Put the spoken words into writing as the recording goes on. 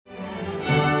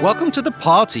Welcome to the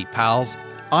party, pals.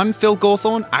 I'm Phil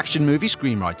Gawthorne, action movie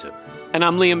screenwriter. And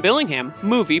I'm Liam Billingham,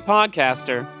 movie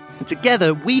podcaster. And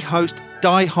together we host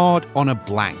Die Hard on a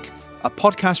Blank, a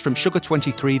podcast from Sugar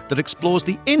 23 that explores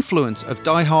the influence of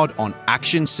Die Hard on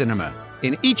action cinema.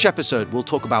 In each episode, we'll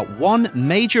talk about one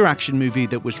major action movie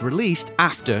that was released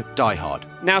after Die Hard.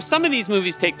 Now, some of these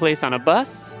movies take place on a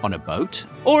bus, On a boat?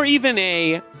 or even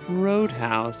a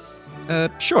roadhouse.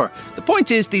 Sure. The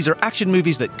point is, these are action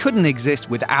movies that couldn't exist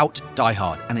without Die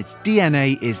Hard, and its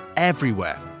DNA is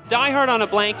everywhere. Die Hard on a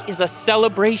Blank is a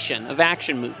celebration of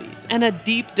action movies and a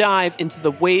deep dive into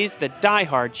the ways that Die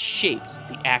Hard shaped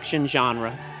the action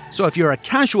genre. So if you're a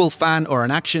casual fan or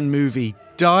an action movie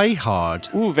Die Hard,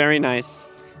 Ooh, very nice.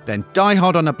 then Die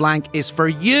Hard on a Blank is for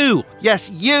you. Yes,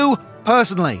 you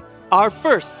personally. Our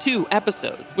first two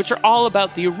episodes, which are all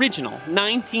about the original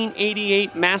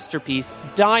 1988 masterpiece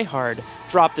Die Hard,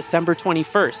 dropped December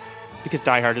 21st, because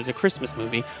Die Hard is a Christmas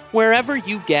movie, wherever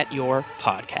you get your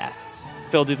podcasts.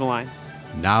 Phil, do the line.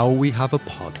 Now we have a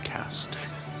podcast.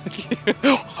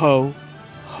 Ho,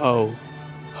 ho,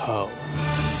 ho.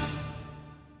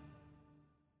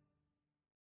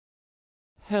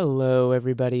 Hello,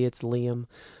 everybody. It's Liam.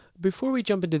 Before we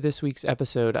jump into this week's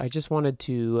episode, I just wanted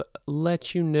to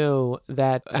let you know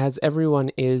that as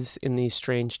everyone is in these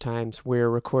strange times, we're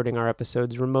recording our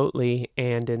episodes remotely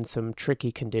and in some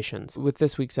tricky conditions. With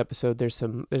this week's episode, there's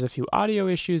a few audio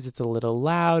issues. It's a little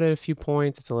loud at a few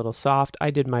points. It's a little soft. I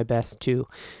did my best to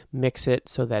mix it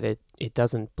so that it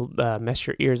doesn't mess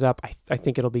your ears up. I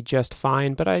think it'll be just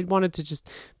fine, but I wanted to just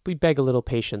beg a little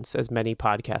patience as many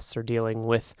podcasts are dealing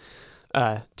with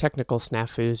technical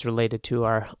snafus related to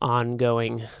our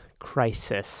ongoing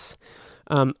crisis.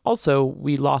 Also,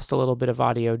 we lost a little bit of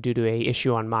audio due to a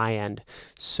issue on my end.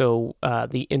 So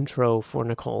the intro for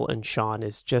Nicole and Sean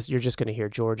is you're just going to hear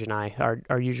George and I.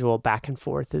 Our usual back and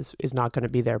forth is not going to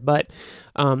be there. But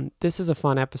this is a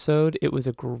fun episode. It was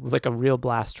a real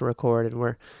blast to record,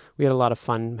 and we had a lot of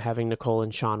fun having Nicole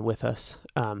and Sean with us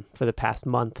for the past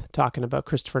month talking about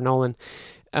Christopher Nolan.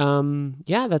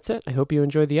 Yeah, that's it. I hope you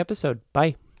enjoyed the episode.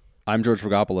 Bye. I'm George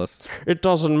Vagopoulos. It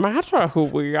doesn't matter who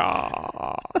we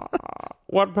are.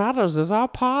 What matters is our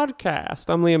podcast.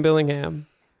 I'm Liam Billingham.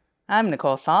 I'm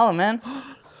Nicole Solomon.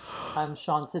 I'm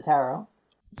Sean Sotero.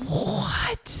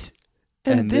 What?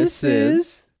 And this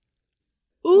is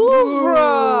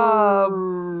Oovra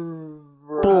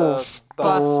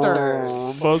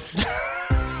Busters.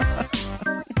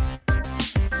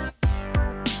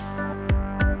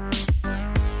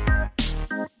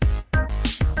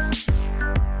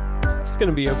 It's going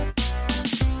to be a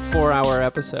 4-hour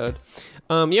episode.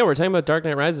 Yeah, we're talking about Dark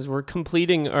Knight Rises. We're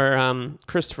completing our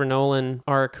Christopher Nolan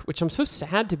arc, which I'm so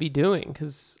sad to be doing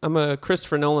because I'm a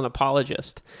Christopher Nolan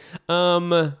apologist.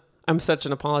 I'm such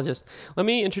an apologist. Let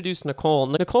me introduce Nicole.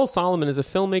 Nicole Solomon is a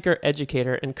filmmaker,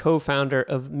 educator, and co-founder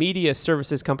of media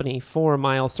services company 4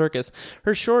 Mile Circus.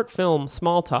 Her short film,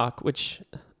 Small Talk, which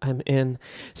I'm in,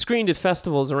 screened at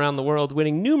festivals around the world,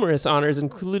 winning numerous honors,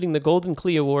 including the Golden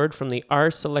Clee Award from the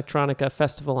Ars Electronica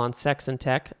Festival on Sex and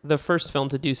Tech, the first film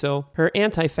to do so. Her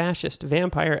anti-fascist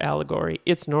vampire allegory,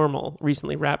 It's Normal,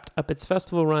 recently wrapped up its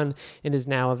festival run and is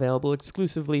now available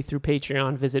exclusively through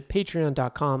Patreon. Visit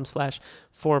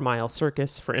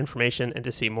patreon.com/4milecircus for information and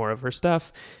to see more of her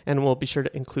stuff, and we'll be sure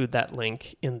to include that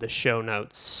link in the show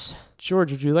notes.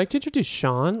 George, would you like to introduce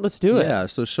Sean? Let's do it. Yeah,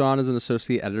 so Sean is an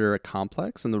associate editor at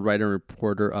Complex and the writer and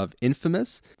reporter of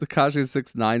Infamous, the Tekashi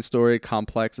 6ix9ine story,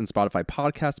 Complex, and Spotify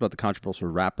podcast about the controversial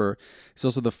rapper. He's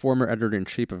also the former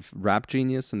editor-in-chief of Rap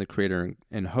Genius and the creator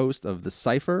and host of The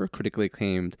Cypher, critically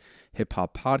acclaimed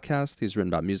hip-hop podcast. He's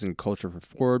written about music and culture for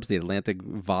Forbes, The Atlantic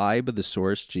Vibe, The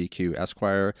Source, GQ,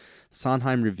 Esquire,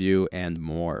 Sondheim Review, and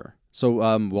more. So,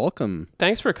 welcome.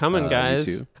 Thanks for coming,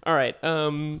 guys. All right,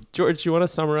 George, you want to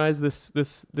summarize this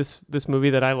movie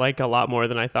that I like a lot more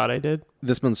than I thought I did?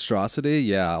 This monstrosity?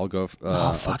 Yeah, I'll go.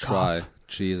 I'll try. Off.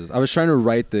 Jesus, I was trying to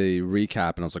write the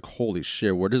recap, and I was like, "Holy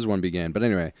shit, where does one begin?" But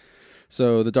anyway,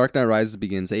 so The Dark Knight Rises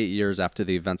begins 8 years after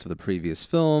the events of the previous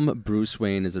film. Bruce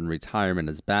Wayne is in retirement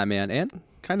as Batman, and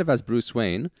kind of as Bruce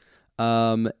Wayne.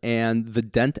 And the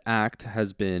Dent Act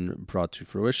has been brought to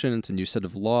fruition. It's a new set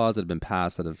of laws that have been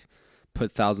passed that have put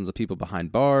thousands of people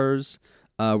behind bars.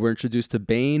 We're introduced to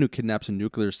Bane, who kidnaps a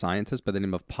nuclear scientist by the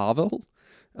name of Pavel.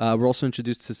 We're also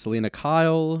introduced to Selena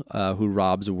Kyle, who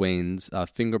robs Wayne's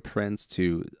fingerprints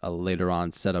to later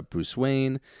on set up Bruce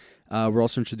Wayne. We're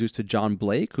also introduced to John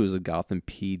Blake, who's a Gotham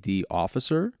PD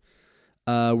officer.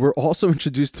 We're also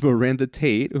introduced to Miranda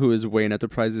Tate, who is Wayne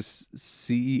Enterprises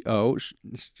CEO.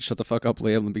 Shut the fuck up,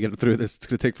 Liam. Let me get through this. It's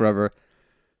going to take forever.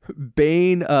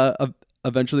 Bane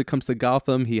eventually comes to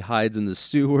Gotham. He hides in the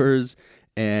sewers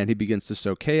and he begins to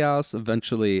sow chaos.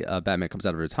 Eventually, Batman comes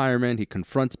out of retirement. He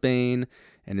confronts Bane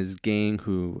and his gang,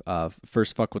 who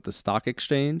first fuck with the stock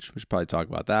exchange. We should probably talk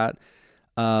about that.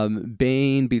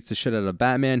 Bane beats the shit out of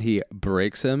Batman. He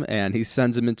breaks him, and he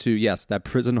sends him into, yes, that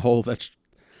prison hole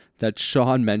that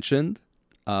Sean mentioned.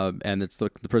 And it's the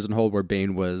prison hole where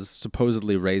Bane was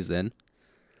supposedly raised in.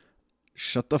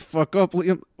 Shut the fuck up,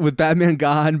 Liam. With Batman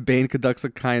gone, Bane conducts a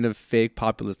kind of fake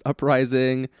populist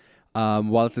uprising,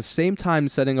 while at the same time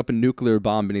setting up a nuclear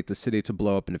bomb beneath the city to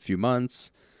blow up in a few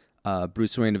months.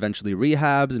 Bruce Wayne eventually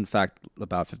rehabs. In fact,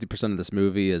 about 50% of this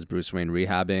movie is Bruce Wayne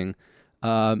rehabbing.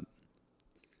 And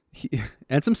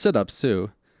some sit-ups,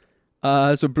 too.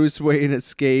 So Bruce Wayne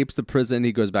escapes the prison.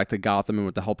 He goes back to Gotham, and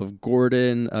with the help of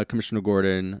Gordon, Commissioner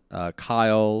Gordon,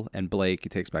 Kyle, and Blake, he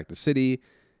takes back the city.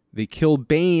 They kill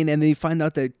Bane, and they find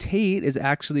out that Tate is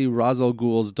actually Ra's al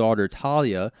Ghul's daughter,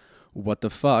 Talia. What the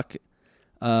fuck?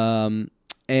 And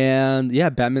yeah,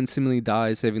 Batman seemingly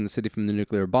dies, saving the city from the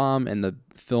nuclear bomb, and the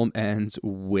film ends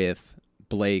with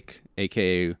Blake,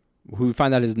 a.k.a. who we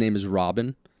find out his name is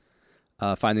Robin,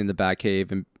 finding the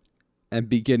Batcave and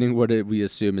beginning what we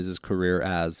assume is his career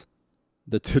as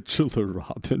the titular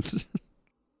Robin.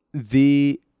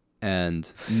 The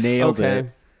end. Nailed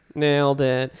it. Nailed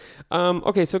it.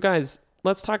 Okay, so guys,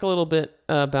 let's talk a little bit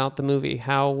about the movie.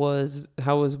 How was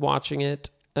watching it?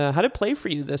 How did it play for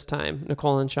you this time,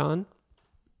 Nicole and Sean?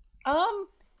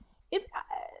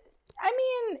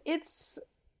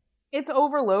 It's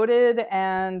overloaded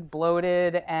and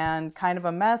bloated and kind of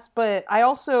a mess, but I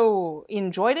also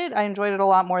enjoyed it. I enjoyed it a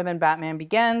lot more than Batman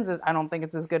Begins. I don't think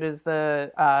it's as good as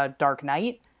the Dark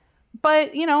Knight,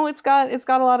 but it's got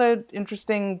a lot of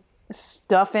interesting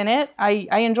stuff in it. I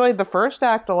enjoyed the first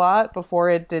act a lot before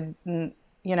it did, when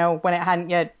it hadn't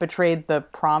yet betrayed the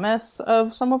promise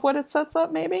of some of what it sets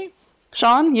up, maybe.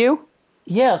 Sean, you?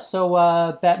 Yeah,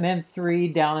 so Batman 3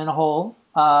 Down in a Hole.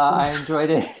 I enjoyed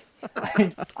it.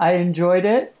 I enjoyed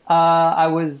it. I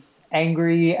was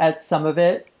angry at some of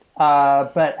it,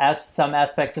 but as some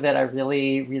aspects of it I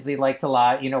really, really liked a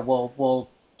lot. We'll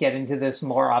get into this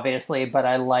more, obviously, but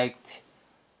I liked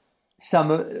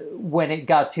when it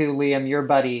got to Liam, your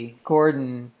buddy,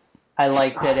 Gordon. I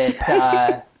liked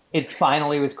that it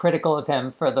finally was critical of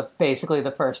him for basically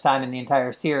the first time in the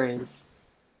entire series.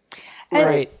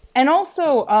 Right. And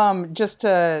also, just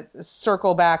to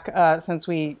circle back, since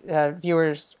we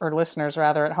viewers or listeners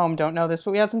rather at home don't know this,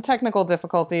 but we had some technical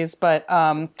difficulties. But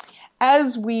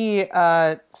as we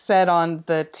said on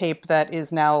the tape that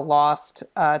is now lost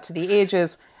to the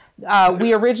ages,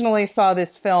 we originally saw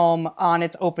this film on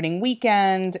its opening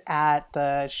weekend at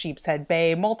the Sheepshead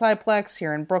Bay Multiplex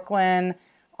here in Brooklyn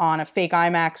on a fake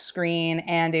IMAX screen,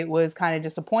 and it was kind of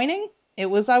disappointing. I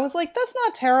was like, that's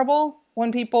not terrible.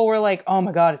 When people were like, oh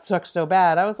my God, it sucks so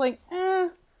bad. I was like,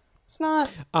 it's not.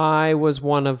 I was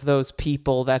one of those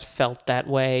people that felt that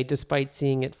way, despite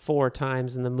seeing it 4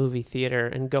 times in the movie theater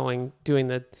and doing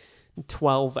the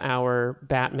 12-hour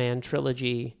Batman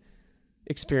trilogy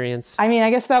experience. I mean, I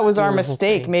guess that was our Whole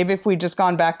mistake. thing. Maybe if we'd just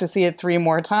gone back to see it 3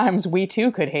 more times, we too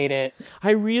could hate it.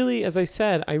 As I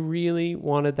said, I really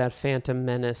wanted that Phantom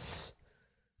Menace.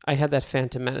 I had that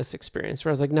Phantom Menace experience where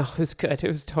I was like, no, it was good. It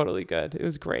was totally good. It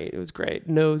was great. It was great.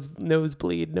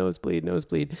 Nosebleed.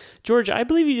 George, I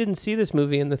believe you didn't see this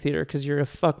movie in the theater because you're a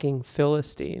fucking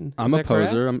Philistine. I'm a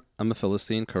poser. I'm a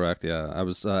Philistine. Correct. Yeah. I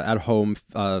was at home.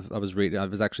 I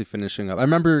was actually finishing up. I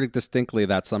remember distinctly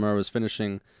that summer I was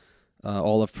finishing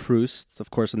all of Proust,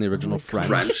 of course, in the original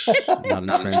French, not in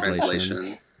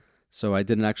translation. So I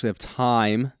didn't actually have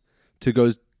time to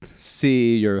go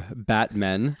see your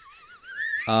Batman.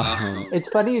 It's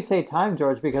funny you say time,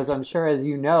 George, because I'm sure, as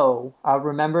you know,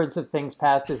 Remembrance of Things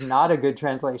Past is not a good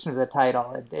translation of the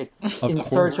title. It's In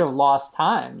Search of Lost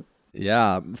Time.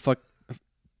 Yeah,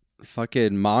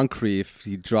 fucking Moncrief,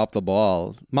 he dropped the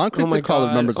ball. Moncrief did call it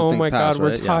Remembrance of Things Past, right? Oh my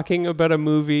God, we're talking about a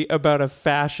movie about a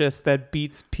fascist that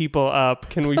beats people up.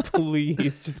 Can we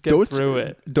please just get through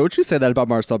it? Don't you say that about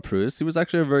Marcel Proust. He was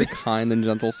actually a very kind and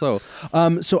gentle soul.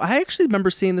 So I actually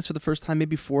remember seeing this for the first time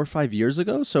maybe 4 or 5 years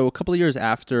ago. So a couple of years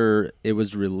after it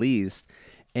was released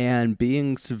and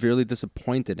being severely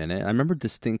disappointed in it. I remember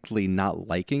distinctly not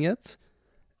liking it.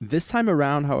 This time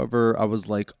around, however, I was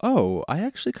like, oh, I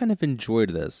actually kind of enjoyed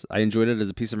this. I enjoyed it as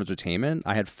a piece of entertainment.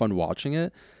 I had fun watching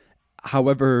it.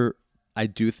 However, I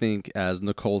do think, as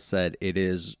Nicole said, it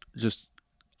is just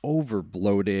over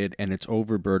bloated and it's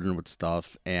overburdened with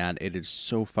stuff and it is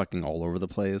so fucking all over the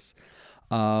place.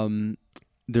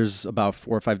 There's about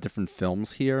 4 or 5 different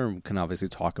films here. We can obviously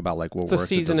talk about like what works. It's a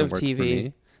season of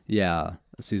TV. Yeah,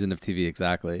 a season of TV,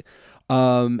 exactly.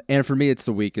 And for me, it's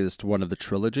the weakest one of the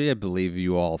trilogy. I believe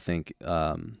you all think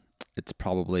it's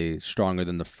probably stronger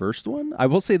than the first one. I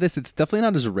will say this, it's definitely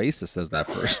not as racist as that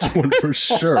first one for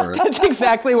sure. That's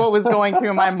exactly what was going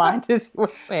through my mind as you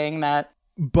were saying that.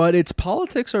 But its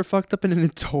politics are fucked up in a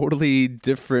totally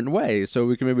different way. So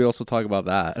we can maybe also talk about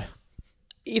that.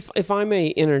 If I may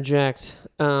interject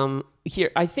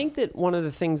here, I think that one of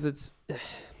the things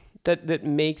that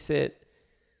makes it,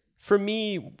 for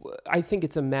me, I think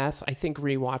it's a mess. I think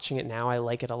rewatching it now, I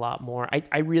like it a lot more. I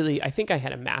think I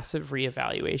had a massive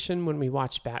reevaluation when we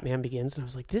watched Batman Begins, and I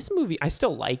was like, this movie, I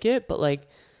still like it, but like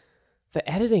the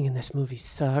editing in this movie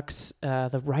sucks.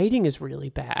 The writing is really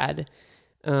bad.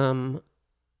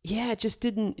 It just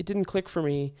didn't click for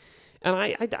me. And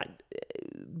I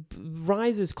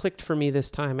Rises clicked for me this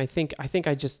time. I think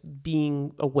I just,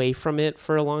 being away from it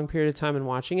for a long period of time and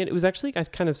watching it. It was actually, I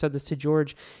kind of said this to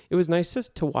George, it was nice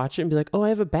just to watch it and be like, oh, I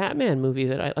have a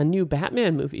new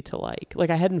Batman movie to like.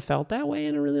 Like I hadn't felt that way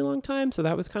in a really long time, so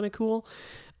that was kind of cool.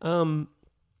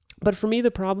 But for me, the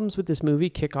problems with this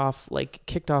movie kicked off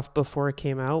before it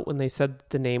came out when they said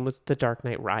the name was The Dark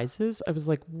Knight Rises. I was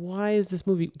like, why is this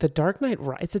movie The Dark Knight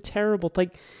Rises? It's a terrible,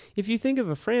 like, if you think of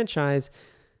a franchise,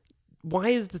 why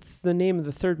is the name of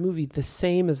the third movie the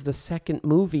same as the second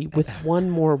movie with one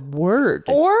more word?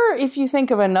 Or if you think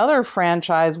of another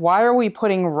franchise, why are we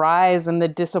putting Rise in the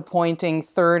disappointing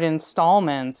third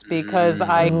installments? Because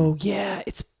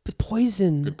it's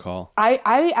Poison. Good call.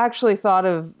 I actually thought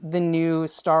of the new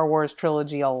Star Wars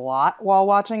trilogy a lot while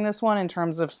watching this one in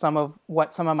terms of some of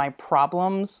my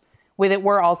problems with it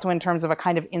were, also in terms of a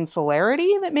kind of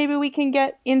insularity that maybe we can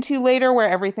get into later, where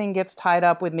everything gets tied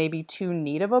up with maybe too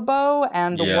neat of a bow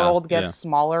and the world gets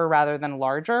smaller rather than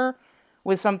larger,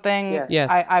 was something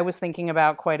I was thinking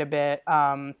about quite a bit,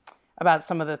 about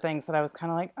some of the things that I was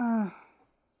kind of like,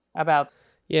 about.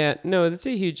 Yeah, no,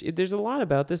 there's a lot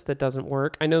about this that doesn't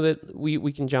work. I know that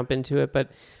we can jump into it,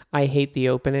 but I hate the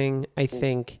opening. I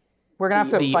think we're going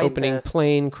to have to fight the opening this.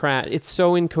 Plane crash. It's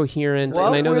so incoherent. What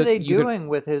and I know were that they doing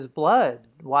with his blood?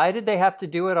 Why did they have to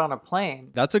do it on a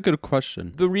plane? That's a good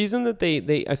question. The reason that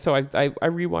I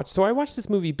rewatched. So I watched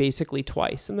this movie basically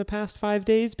twice in the past 5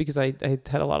 days because I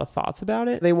had a lot of thoughts about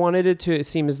it. They wanted it to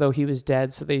seem as though he was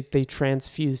dead, so they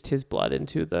transfused his blood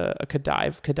into the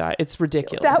Khedive. It's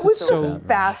ridiculous. That was the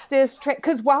fastest.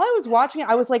 Because while I was watching it,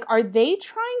 I was like, are they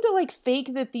trying to like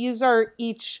fake that these are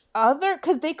each other?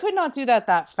 Because they could not do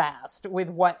that fast with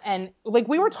what. And like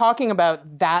we were talking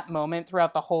about that moment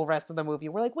throughout the whole rest of the movie.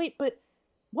 We're like, wait, but.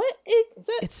 What is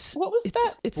it? What was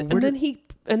that?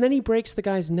 And then he breaks the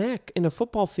guy's neck in a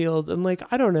football field, and like,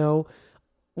 I don't know.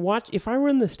 If I were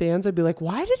in the stands, I'd be like,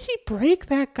 why did he break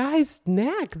that guy's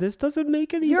neck? This doesn't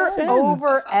make any sense. You're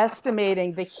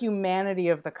overestimating the humanity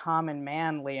of the common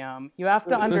man, Liam. You have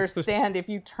to understand, if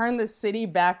you turn the city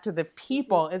back to the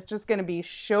people, it's just going to be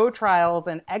show trials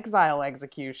and exile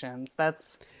executions.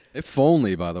 That's. If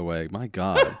only, by the way. My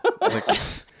God.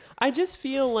 I just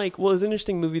feel like, well, it's an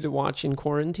interesting movie to watch in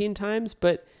quarantine times,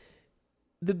 but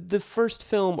the first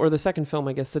film, or the second film,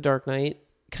 I guess, The Dark Knight,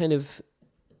 kind of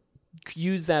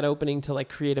used that opening to like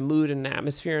create a mood and an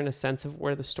atmosphere and a sense of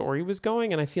where the story was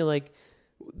going. And I feel like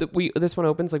this one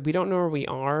opens like we don't know where we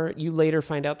are. You later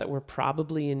find out that we're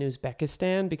probably in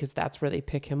Uzbekistan because that's where they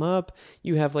pick him up.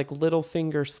 You have like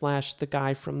Littlefinger / the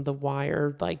guy from The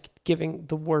Wire, like giving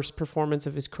the worst performance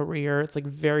of his career. It's like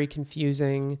very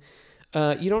confusing.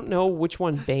 You don't know which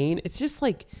one Bane. It's just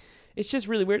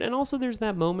really weird. And also there's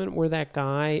that moment where that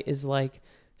guy is like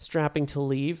strapping to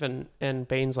leave and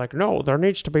Bane's like, no, there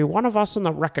needs to be one of us in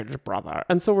the wreckage, brother.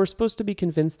 And so we're supposed to be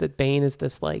convinced that Bane is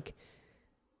this like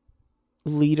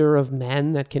leader of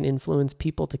men that can influence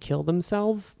people to kill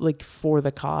themselves, like for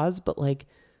the cause, but like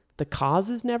the cause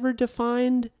is never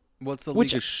defined. What's the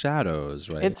League of Shadows,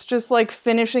 right? It's just like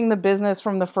finishing the business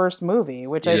from the first movie,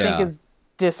 which I think is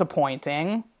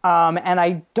disappointing, and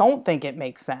I don't think it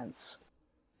makes sense.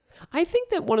 I think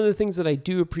that one of the things that I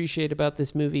do appreciate about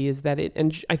this movie is that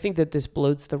and I think that this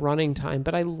bloats the running time,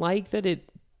 but I like that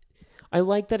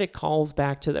it calls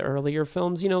back to the earlier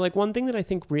films. You know, like one thing that I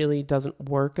think really doesn't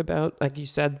work about, like you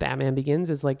said, Batman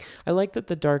Begins, is like, I like that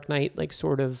The Dark Knight like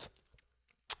sort of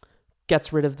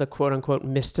gets rid of the quote unquote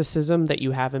mysticism that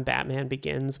you have in Batman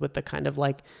Begins with the kind of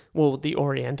like, well, the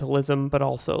Orientalism, but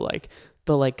also like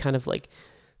the like kind of like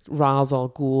Ra's al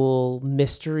Ghul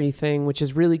mystery thing, which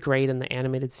is really great in the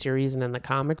animated series and in the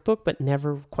comic book, but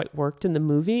never quite worked in the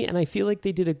movie. And I feel like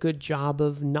they did a good job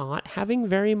of not having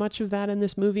very much of that in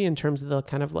this movie in terms of the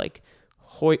kind of like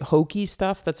hokey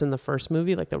stuff that's in the first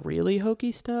movie, like the really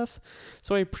hokey stuff.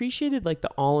 So I appreciated like the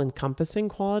all-encompassing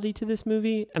quality to this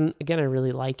movie. And again, I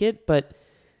really like it, but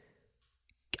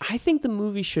I think the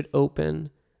movie should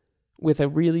open with a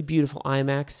really beautiful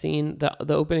IMAX scene.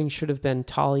 The opening should have been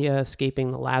Talia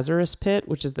escaping the Lazarus Pit,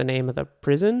 which is the name of the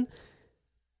prison,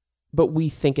 but we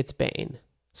think it's Bane.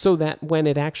 So that when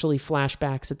it actually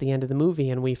flashbacks at the end of the movie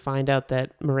and we find out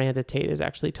that Miranda Tate is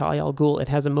actually Talia al Ghul, it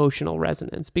has emotional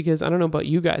resonance. Because I don't know about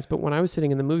you guys, but when I was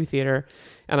sitting in the movie theater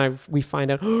and we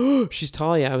find out, oh, she's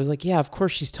Talia, I was like, yeah, of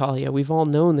course she's Talia. We've all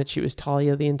known that she was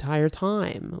Talia the entire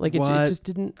time. Like, it just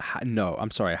didn't... No, I'm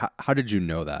sorry. How did you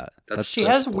know that? She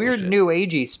has weird new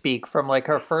agey speak from like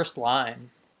her first line.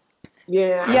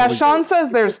 Yeah, Sean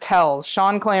says there's tells.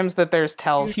 Sean claims that there's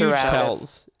tells huge throughout.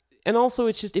 Tells. And also,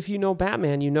 it's just, if you know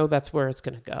Batman, you know that's where it's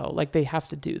going to go. Like, they have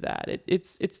to do that.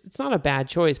 It's not a bad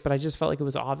choice, but I just felt like it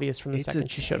was obvious from the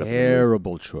second she showed up.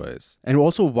 Terrible choice. And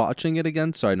also watching it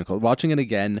again, sorry, Nicole, watching it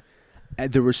again,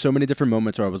 there were so many different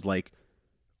moments where I was like,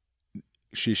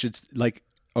 she should, like,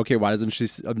 okay, why doesn't she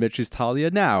admit she's Talia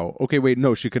now? Okay, wait,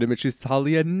 no, she could admit she's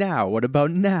Talia now. What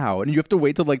about now? And you have to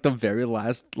wait till like the very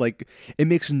last, like, it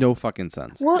makes no fucking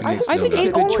sense. Well, I think it's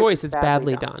a good choice. It's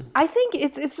badly done. I think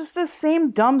it's just the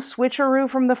same dumb switcheroo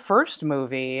from the first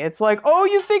movie. It's like, oh,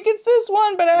 you think it's this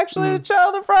one, but actually the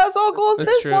Child of Ra's al Ghul is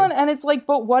this one. And it's like,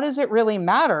 but what does it really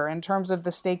matter in terms of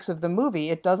the stakes of the movie?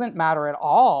 It doesn't matter at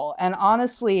all. And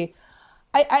honestly,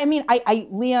 I mean,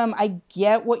 Liam, I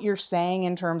get what you're saying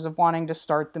in terms of wanting to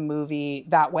start the movie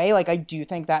that way. Like, I do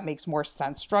think that makes more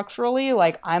sense structurally.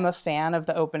 Like, I'm a fan of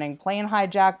the opening plane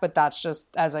hijack, but that's just,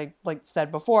 as I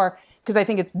said before, because I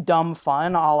think it's dumb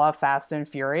fun, a la Fast and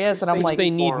Furious. And I'm like, they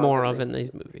need more of in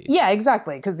these movies. Yeah,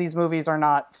 exactly. Because these movies are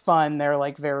not fun. They're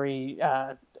like very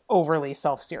overly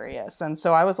self-serious. And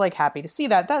so I was like happy to see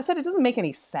that. That said, it doesn't make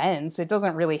any sense. It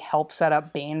doesn't really help set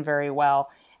up Bane very well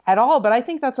at all, but I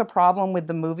think that's a problem with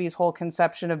the movie's whole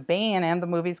conception of Bane and the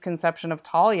movie's conception of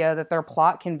Talia, that they're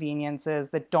plot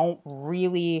conveniences that don't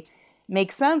really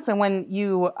make sense. And when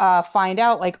you find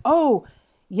out, like, oh,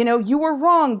 you know, you were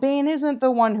wrong, Bane isn't the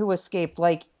one who escaped.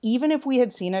 Like, even if we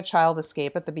had seen a child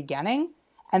escape at the beginning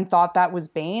and thought that was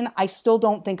Bane, I still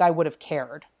don't think I would have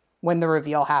cared when the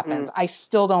reveal happens. I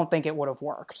still don't think it would have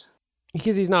worked.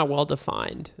 Because he's not well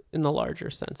defined in the larger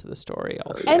sense of the story.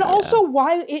 Also, and also,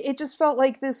 why it just felt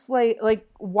like this, like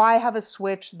why have a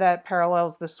switch that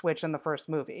parallels the switch in the first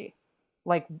movie?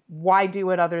 Like, why do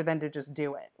it other than to just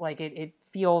do it? Like, it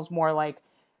feels more like,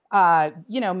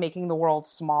 making the world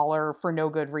smaller for no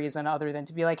good reason other than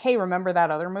to be like, hey, remember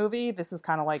that other movie? This is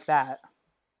kind of like that.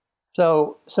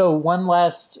 So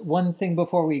one thing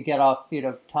before we get off,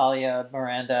 Talia,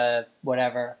 Miranda,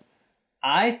 whatever.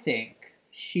 I think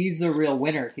she's the real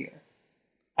winner here.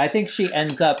 I think she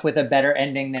ends up with a better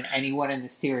ending than anyone in the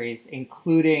series,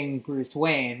 including Bruce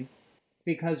Wayne.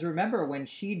 Because remember, when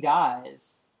she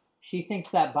dies, she thinks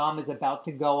that bomb is about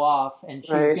to go off and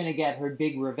she's going to get her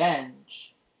big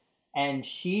revenge. And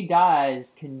she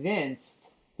dies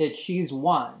convinced that she's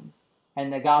won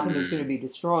and that Gotham is going to be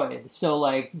destroyed. So,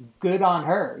 like, good on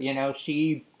her. You know,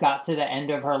 she got to the end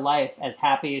of her life as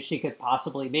happy as she could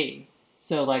possibly be.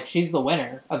 So, like, she's the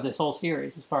winner of this whole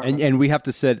series as far as... And we have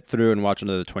to sit through and watch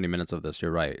another 20 minutes of this.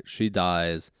 You're right. She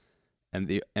dies,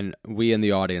 and we in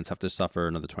the audience have to suffer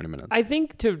another 20 minutes. I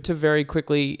think to very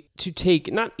quickly, to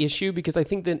take, not issue, because I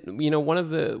think that, you know, one of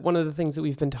the things that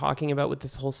we've been talking about with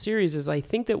this whole series is I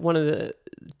think that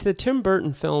the Tim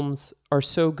Burton films are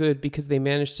so good because they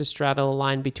manage to straddle a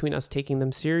line between us taking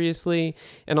them seriously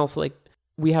and also, like,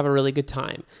 we have a really good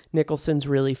time. Nicholson's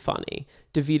really funny.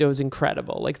 DeVito's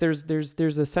incredible. Like, there's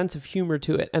a sense of humor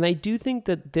to it. And I do think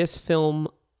that this film,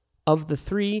 of the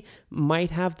three,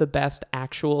 might have the best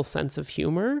actual sense of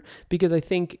humor, because I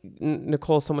think,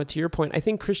 Nicole, somewhat to your point, I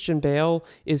think Christian Bale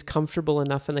is comfortable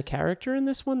enough in the character in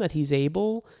this one that he's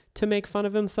able to make fun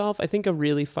of himself. I think a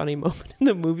really funny moment in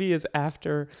the movie is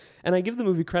after, and I give the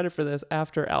movie credit for this,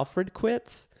 after Alfred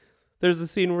quits. There's a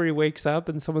scene where he wakes up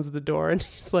and someone's at the door and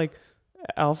he's like,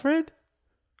 Alfred,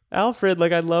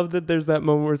 like, I love that there's that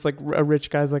moment where it's like a rich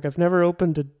guy's like, I've never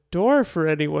opened a door for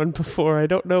anyone before. I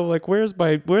don't know, like, where's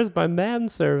my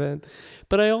manservant?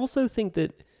 But I also think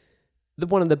that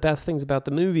one of the best things about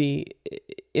the movie,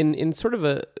 in sort of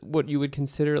a what you would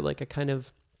consider like a kind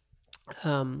of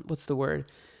what's the word?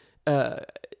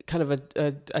 Kind of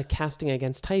a casting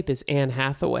against type, is Anne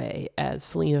Hathaway as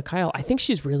Selina Kyle. I think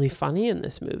she's really funny in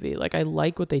this movie. Like, I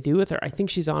like what they do with her. I think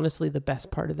she's honestly the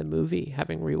best part of the movie,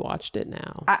 having rewatched it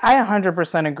now. I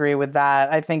 100% agree with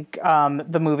that. I think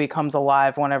the movie comes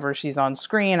alive whenever she's on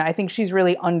screen. I think she's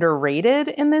really underrated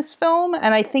in this film.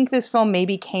 And I think this film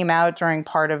maybe came out during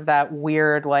part of that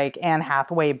weird, like, Anne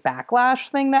Hathaway backlash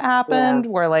thing that happened,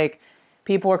 where, like,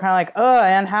 people were kind of like, oh,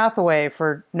 Anne Hathaway,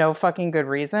 for no fucking good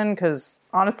reason. Because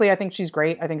honestly, I think she's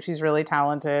great. I think she's really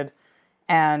talented.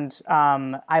 And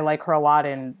I like her a lot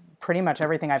in pretty much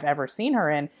everything I've ever seen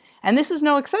her in. And this is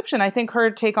no exception. I think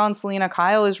her take on Selena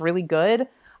Kyle is really good.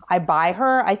 I buy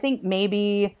her. I think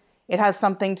maybe it has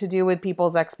something to do with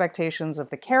people's expectations of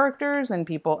the characters and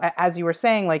people, as you were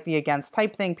saying, like the against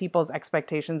type thing, people's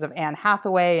expectations of Anne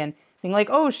Hathaway and being like,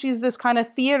 oh, she's this kind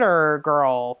of theater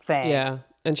girl thing. Yeah.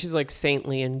 And she's like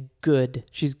saintly and good.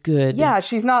 She's good. Yeah,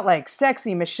 she's not like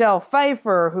sexy Michelle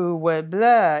Pfeiffer who would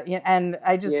blah. And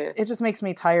it just makes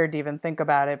me tired to even think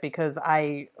about it because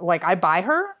I buy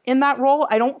her in that role.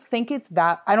 I don't think it's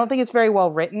very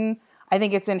well written. I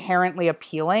think it's inherently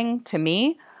appealing to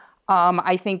me.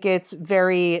 I think it's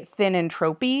very thin and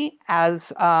tropey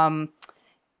as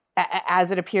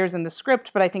it appears in the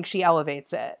script, but I think she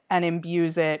elevates it and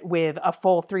imbues it with a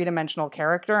full three-dimensional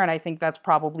character, and I think that's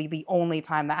probably the only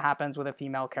time that happens with a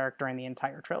female character in the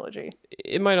entire trilogy.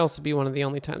 It might also be one of the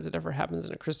only times it ever happens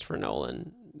in a Christopher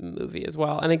Nolan movie as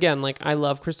well. And again, like, I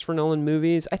love Christopher Nolan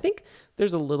movies. I think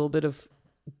there's a little bit of...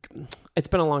 It's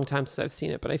been a long time since I've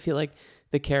seen it, but I feel like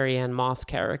the Carrie-Anne Moss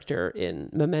character in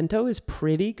Memento is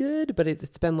pretty good, but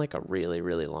it's been like a really,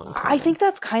 really long time. I think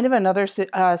that's kind of another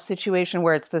situation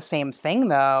where it's the same thing,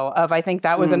 though. I think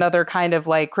that was another kind of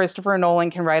like Christopher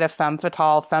Nolan can write a femme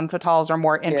fatale. Femme fatales are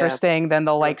more interesting than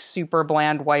the like super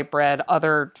bland white bread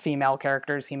other female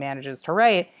characters he manages to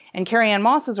write. And Carrie-Anne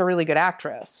Moss is a really good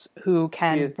actress who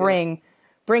can bring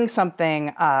something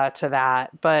to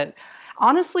that. But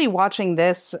honestly, watching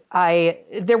this,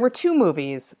 there were two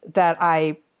movies that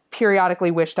I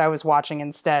periodically wished I was watching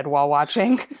instead while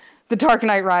watching The Dark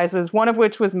Knight Rises, one of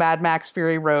which was Mad Max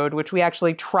Fury Road, which we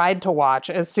actually tried to watch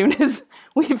as soon as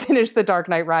we finished The Dark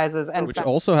Knight Rises. And which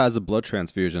also has a blood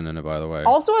transfusion in it, by the way.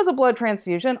 Also has a blood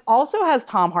transfusion, also has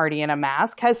Tom Hardy in a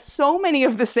mask, has so many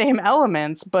of the same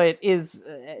elements, but is,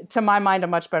 to my mind, a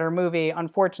much better movie.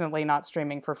 Unfortunately, not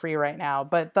streaming for free right now.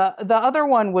 But the other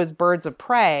one was Birds of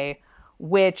Prey,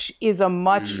 which is a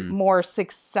much more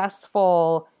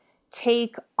successful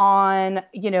take on,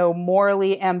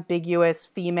 morally ambiguous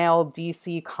female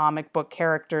DC comic book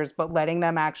characters, but letting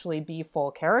them actually be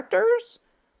full characters,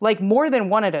 like more than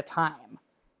one at a time,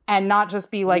 and not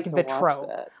just be like the trope.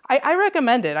 I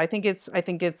recommend it. I think it's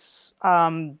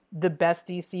the best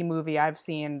DC movie I've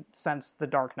seen since The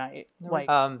Dark Knight.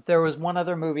 There was one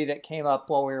other movie that came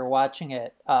up while we were watching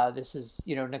it. This is,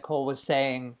 Nicole was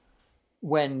saying,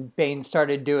 when Bane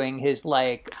started doing his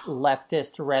like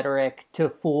leftist rhetoric to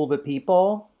fool the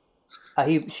people,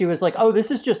 she was like, "Oh,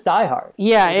 this is just Die Hard."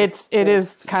 Yeah, it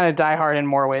is kind of Die Hard in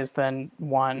more ways than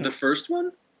one. The first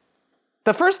one?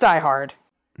 The first Die Hard.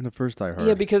 The first Die Hard.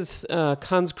 Yeah, because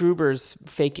Hans Gruber's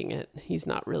faking it. He's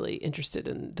not really interested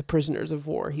in the prisoners of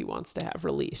war he wants to have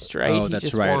released, right? Oh,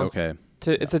 that's right. Okay.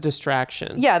 It's a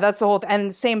distraction. Yeah, that's the whole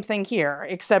and same thing here,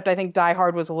 except I think Die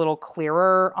Hard was a little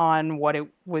clearer on what it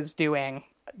was doing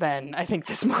than I think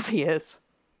this movie is.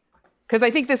 Because I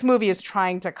think this movie is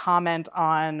trying to comment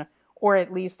on, or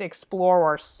at least explore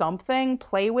or something,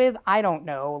 play with, I don't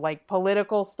know, like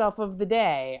political stuff of the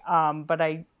day. But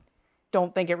I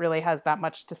don't think it really has that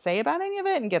much to say about any of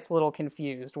it and gets a little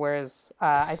confused, whereas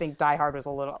I think Die Hard was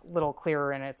a little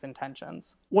clearer in its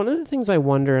intentions. One of the things I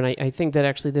wonder, and I think that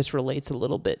actually this relates a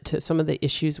little bit to some of the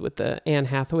issues with the Anne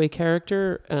Hathaway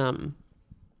character,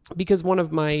 because one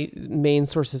of my main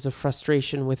sources of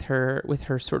frustration with her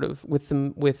sort of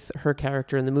with her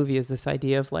character in the movie is this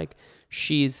idea of like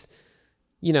she's,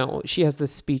 she has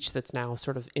this speech that's now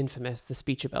sort of infamous, the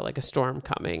speech about like a storm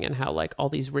coming and how like all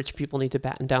these rich people need to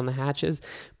batten down the hatches.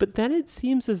 But then it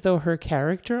seems as though her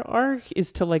character arc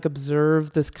is to like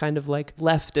observe this kind of like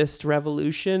leftist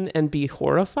revolution and be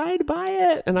horrified by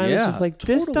it. And I was just like,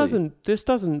 this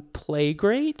doesn't play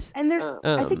great. And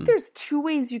I think there's two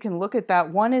ways you can look at that.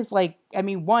 One is like,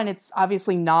 one, it's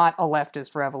obviously not a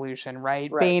leftist revolution,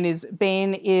 right?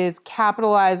 Bane is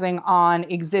capitalizing on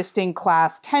existing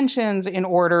class tensions in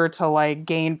order to like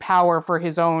gain power for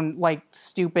his own like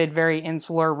stupid, very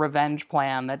insular revenge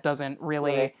plan that doesn't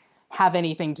really have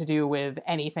anything to do with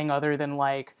anything other than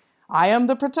like, I am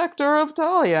the protector of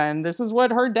Talia and this is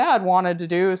what her dad wanted to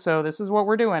do, so this is what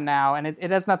we're doing now. And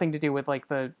it has nothing to do with like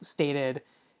the stated,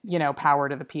 power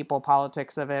to the people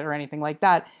politics of it or anything like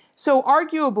that. So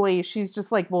arguably, she's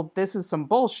just like, well, this is some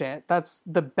bullshit. That's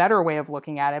the better way of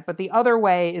looking at it. But the other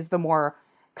way is the more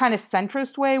kind of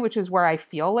centrist way, which is where I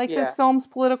feel like this film's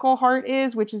political heart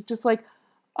is, which is just like,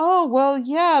 oh, well,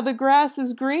 yeah, the grass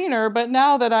is greener, but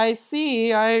now that I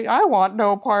see, I want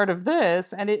no part of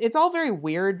this. And it's all very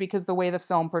weird because the way the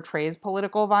film portrays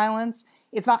political violence,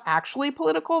 it's not actually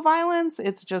political violence.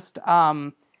 It's just...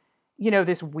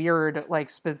 this weird, like,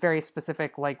 very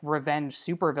specific, like, revenge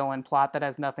supervillain plot that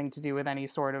has nothing to do with any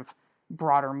sort of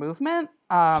broader movement.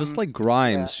 Just like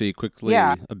Grimes, she quickly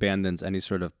Yeah. abandons any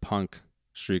sort of punk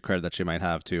street cred that she might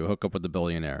have to hook up with the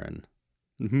billionaire and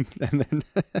and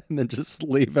then just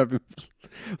leave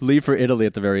for Italy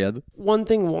at the very end. One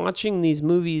thing watching these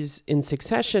movies in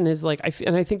succession is like,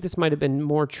 and I think this might have been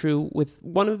more true with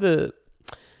one of the.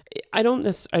 I don't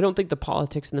think the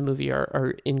politics in the movie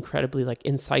are incredibly like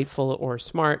insightful or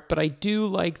smart, but I do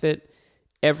like that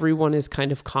everyone is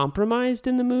kind of compromised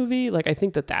in the movie. Like, I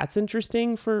think that that's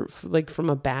interesting for like from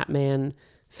a Batman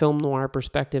film noir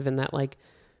perspective, and that like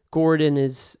Gordon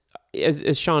is,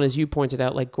 as Sean, as you pointed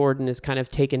out, like Gordon is kind of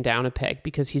taken down a peg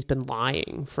because he's been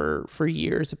lying for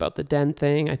years about the Dent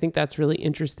thing. I think that's really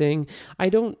interesting. I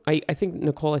think,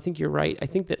 Nicole, I think you're right. I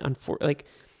think that like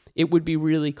it would be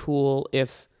really cool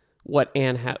if what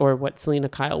Anne had or what Selena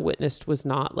Kyle witnessed was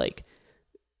not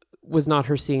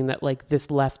her seeing that like this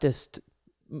leftist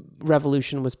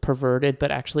revolution was perverted, but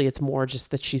actually it's more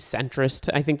just that she's centrist.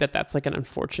 I think that that's like an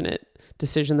unfortunate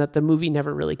decision that the movie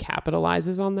never really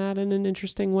capitalizes on that in an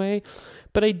interesting way.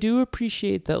 But I do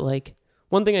appreciate that, like,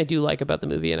 one thing I do like about the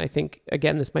movie, and I think,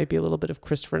 again, this might be a little bit of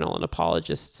Christopher Nolan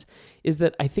apologists, is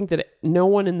that I think that no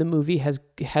one in the movie has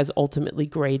ultimately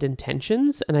great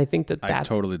intentions, and I think that that's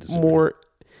totally disagree.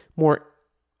 more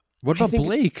What about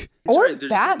Blake? Or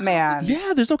Batman.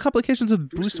 Yeah, there's no complications with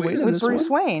Bruce Wayne in With this Bruce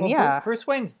one. Wayne, Well, yeah. Bruce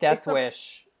Wayne's death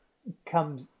wish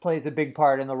plays a big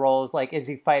part in the role. Is like, is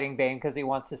he fighting Bane because he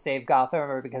wants to save Gotham,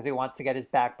 or because he wants to get his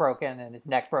back broken and his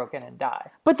neck broken and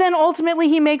die? But then ultimately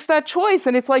he makes that choice,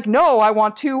 and it's like, no, I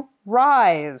want to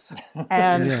rise.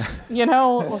 And, you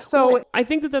know, so... I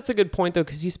think that that's a good point, though,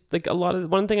 because he's like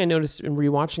one thing I noticed in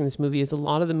rewatching this movie is a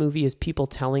lot of the movie is people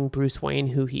telling Bruce Wayne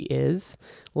who he is.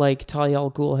 Like Talia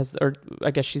al Ghul has, or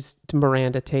I guess she's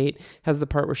Miranda Tate, has the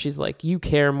part where she's like, you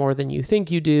care more than you think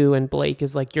you do. And Blake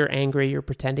is like, you're angry, you're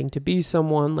pretending to be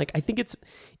someone. Like, I think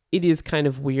it is kind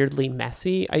of weirdly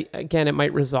messy. Again, it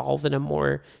might resolve in a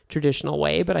more traditional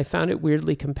way, but I found it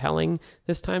weirdly compelling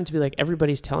this time to be like,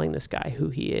 everybody's telling this guy who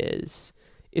he is.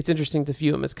 It's interesting to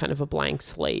view him as kind of a blank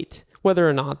slate, whether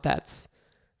or not that's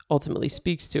ultimately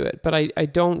speaks to it. But I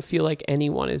don't feel like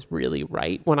anyone is really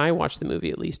right. When I watch the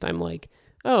movie, at least, I'm like,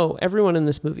 oh, everyone in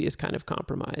this movie is kind of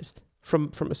compromised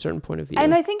from a certain point of view.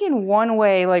 And I think in one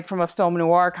way, like from a film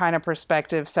noir kind of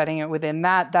perspective, setting it within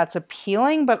that's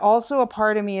appealing. But also a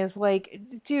part of me is like,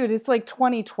 dude, it's like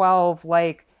 2012.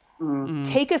 Like,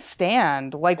 take a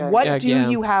stand. Like, what do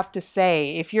you have to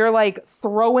say? If you're like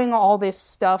throwing all this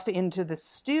stuff into the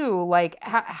stew, like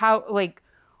how like,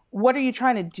 what are you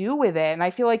trying to do with it? And I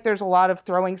feel like there's a lot of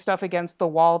throwing stuff against the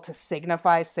wall to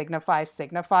signify,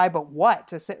 but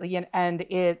what? And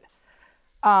it...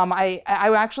 I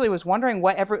actually was wondering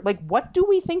what do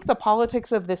we think the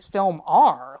politics of this film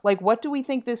are? Like, what do we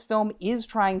think this film is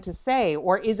trying to say?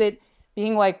 Or is it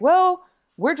being like, well,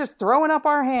 we're just throwing up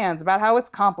our hands about how it's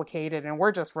complicated and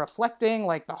we're just reflecting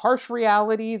like the harsh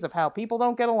realities of how people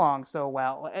don't get along so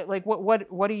well? Like,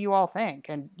 what do you all think?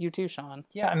 And you too, Sean.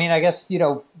 Yeah, I mean, I guess, you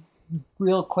know,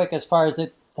 real quick, as far as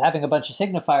having a bunch of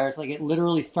signifiers, like it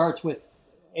literally starts with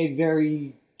a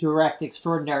very direct,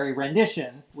 extraordinary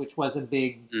rendition, which was a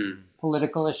big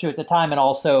political issue at the time, and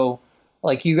also,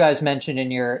 like you guys mentioned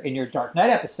in your Dark Knight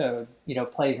episode, you know,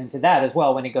 plays into that as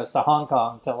well when he goes to Hong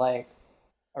Kong to like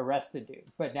arrest the dude.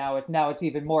 But now it's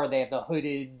even more. They have the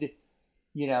hooded,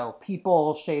 you know,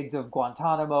 people, shades of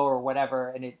Guantanamo or whatever,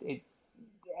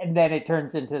 and then it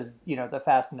turns into, you know, the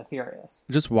Fast and the Furious.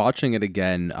 Just watching it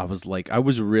again, I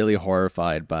was really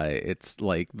horrified by it's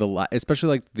like especially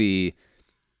like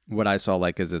what I saw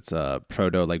like is it's a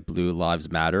proto like Blue Lives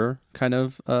Matter kind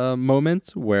of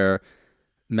moment where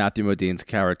Matthew Modine's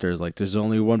character is like, there's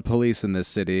only one police in this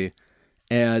city,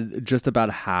 and just about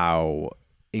how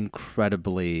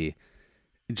incredibly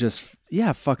just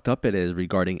fucked up it is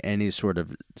regarding any sort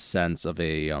of sense of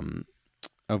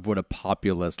of what a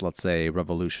populist, let's say,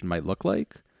 revolution might look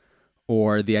like,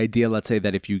 or the idea, let's say,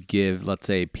 that if you give, let's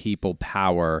say, people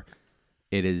power,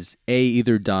 it is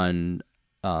either done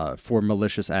for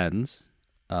malicious ends,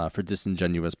 for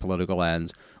disingenuous political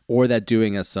ends, or that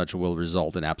doing as such will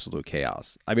result in absolute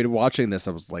chaos. I mean, watching this,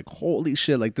 I was like, holy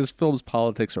shit, like this film's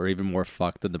politics are even more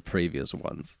fucked than the previous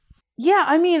ones. Yeah,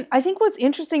 I mean, I think what's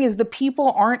interesting is the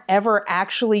people aren't ever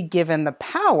actually given the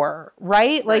power,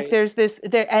 right? Like there's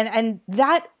and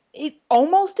that it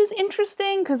almost is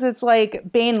interesting because it's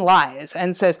like Bane lies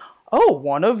and says, oh,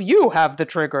 one of you have the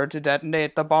trigger to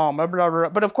detonate the bomb, blah, blah, blah.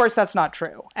 But of course that's not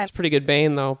true. And it's pretty good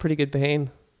Bane, though. Pretty good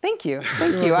Bane. Thank you.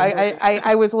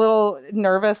 I was a little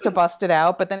nervous to bust it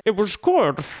out, but then it was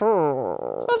good. It's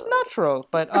not natural,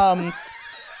 but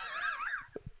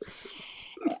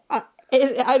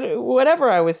whatever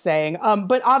I was saying.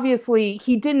 But obviously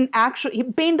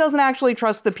Bane doesn't actually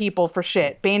trust the people for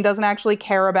shit. Bane doesn't actually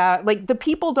care about, like, the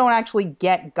people don't actually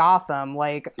get Gotham.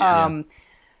 Like,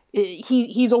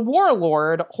 he's a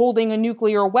warlord holding a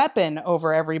nuclear weapon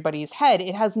over everybody's head.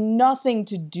 It has nothing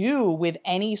to do with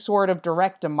any sort of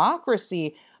direct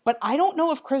democracy. But I don't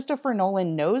know if Christopher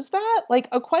Nolan knows that. Like,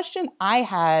 a question I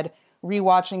had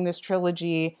rewatching this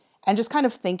trilogy and just kind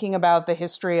of thinking about the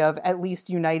history of at least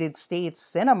United States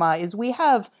cinema is we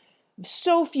have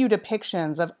so few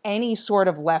depictions of any sort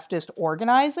of leftist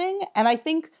organizing. And I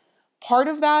think part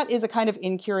of that is a kind of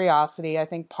incuriosity. I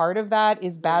think part of that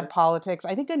is bad politics.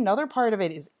 I think another part of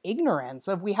it is ignorance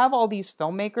of we have all these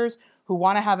filmmakers who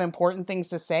want to have important things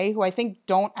to say, who I think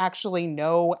don't actually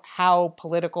know how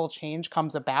political change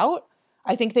comes about.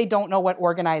 I think they don't know what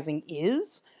organizing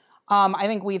is. I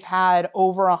think we've had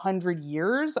over 100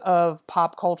 years of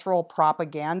pop cultural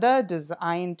propaganda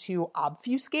designed to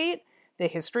obfuscate the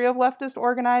history of leftist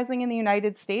organizing in the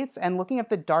United States. And looking at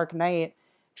the Dark Knight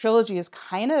trilogy is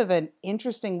kind of an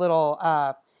interesting little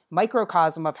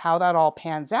microcosm of how that all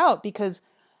pans out, because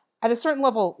at a certain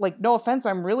level, like, no offense,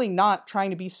 I'm really not trying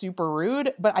to be super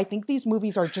rude, but I think these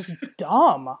movies are just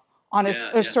dumb on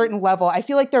a certain level. I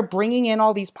feel like they're bringing in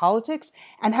all these politics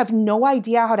and have no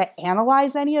idea how to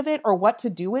analyze any of it or what to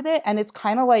do with it. And it's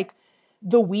kind of like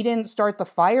the we didn't start the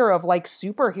fire of, like,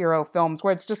 superhero films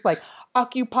where it's just like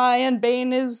Occupy and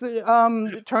Bane is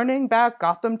turning back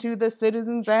Gotham to the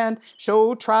citizens and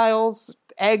show trials,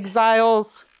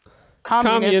 exiles,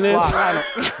 communists.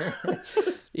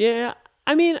 Yeah.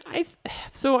 I mean, I've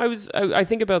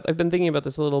been thinking about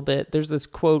this a little bit. There's this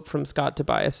quote from Scott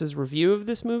Tobias's review of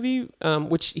this movie,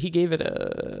 which he gave it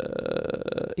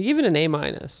an A-,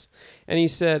 and he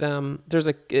said,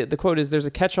 the quote is, "There's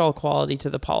a catch-all quality to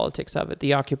the politics of it.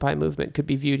 The Occupy movement could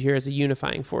be viewed here as a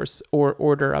unifying force or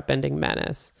order-upending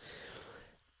menace."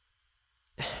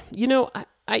 You know,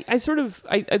 I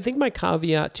think my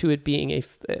caveat to it being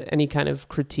any kind of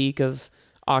critique of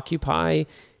Occupy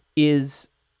is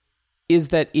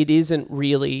that it isn't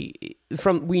really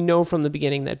we know from the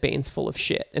beginning that Bane's full of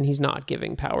shit and he's not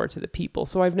giving power to the people.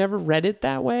 So I've never read it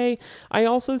that way. I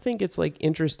also think it's, like,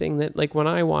 interesting that, like, when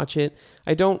I watch it,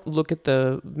 I don't look at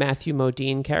the Matthew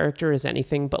Modine character as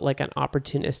anything but, like, an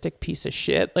opportunistic piece of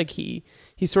shit. Like, he's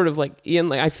sort of like Ian.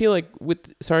 Like, I feel like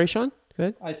sorry, Sean? Go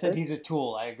ahead. I said he's a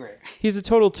tool. I agree. He's a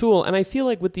total tool. And I feel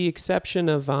like, with the exception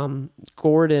of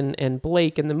Gordon and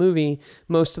Blake in the movie,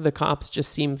 most of the cops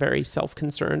just seem very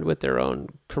self-concerned with their own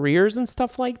careers and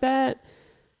stuff like that.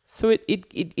 So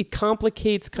it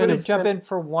complicates kind of... jump in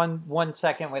for one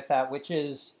second with that, which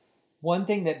is one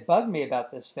thing that bugged me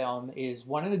about this film is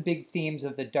one of the big themes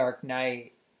of The Dark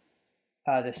Knight.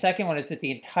 The second one is that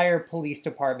the entire police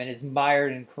department is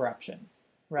mired in corruption,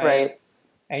 right?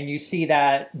 And you see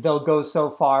that they'll go so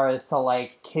far as to,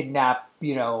 like, kidnap, I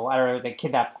don't know, they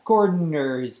kidnap Gordon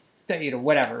or his,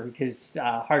 whatever, his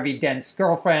Harvey Dent's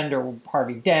girlfriend or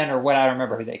Harvey Dent or what, I don't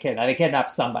remember who they kidnap. They kidnap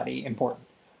somebody important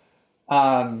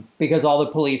because all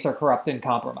the police are corrupt and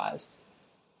compromised.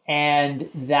 And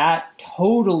that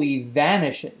totally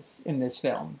vanishes in this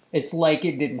film. It's like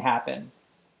it didn't happen.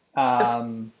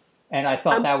 And I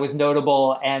thought that was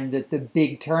notable, and that the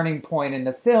big turning point in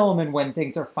the film and when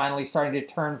things are finally starting to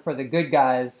turn for the good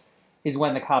guys is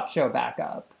when the cops show back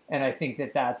up. And I think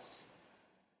that's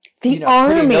the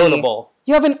army. Pretty notable.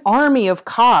 You have an army of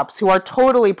cops who are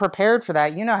totally prepared for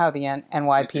that. You know how the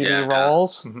NYPD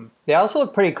rolls. Mm-hmm. They also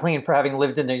look pretty clean for having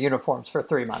lived in their uniforms for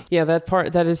 3 months. Yeah,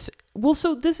 that is... Well,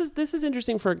 so this is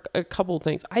interesting for a couple of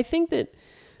things. I think that...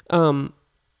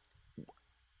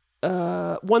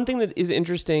 one thing that is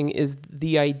interesting is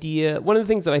the idea. One of the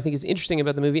things that I think is interesting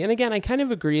about the movie, and again, I kind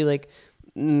of agree, like,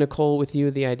 Nicole, with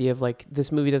you, the idea of, like,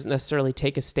 this movie doesn't necessarily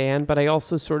take a stand, but I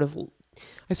also sort of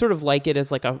like it as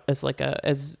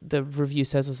the review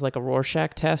says, as like a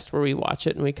Rorschach test, where we watch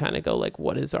it and we kind of go, like,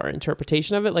 what is our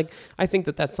interpretation of it? Like, I think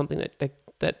that that's something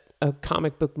that a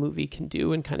comic book movie can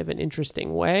do in kind of an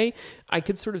interesting way. I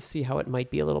could sort of see how it might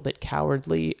be a little bit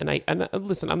cowardly. And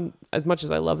listen, I'm, as much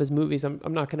as I love his movies, I'm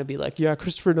not going to be like, yeah,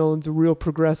 Christopher Nolan's a real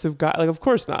progressive guy. Like, of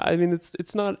course not. I mean,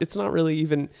 it's not really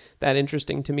even that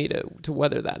interesting to me to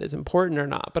whether that is important or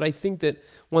not. But I think that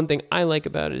one thing I like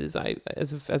about it is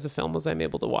as a film, was I'm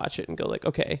able to watch it and go, like,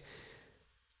 okay,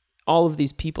 all of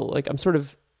these people, like, I'm sort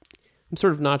of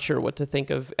not sure what to think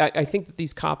of. I think that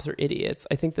these cops are idiots.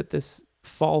 I think that this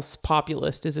false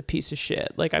populist is a piece of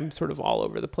shit. Like, I'm sort of all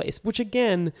over the place, which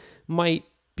again might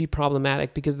be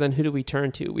problematic, because then who do we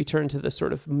turn to? We turn to the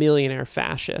sort of millionaire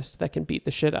fascist that can beat the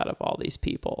shit out of all these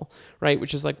people, right?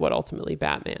 Which is like what ultimately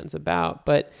Batman's about.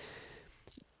 But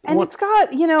And it's got,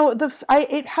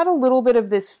 it had a little bit of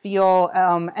this feel.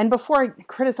 And before I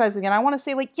criticize again, I want to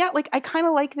say, I kind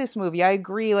of like this movie. I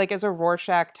agree, as a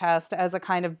Rorschach test, as a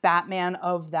kind of Batman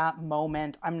of that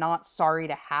moment. I'm not sorry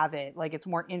to have it. It's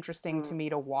more interesting to me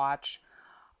to watch.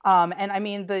 And I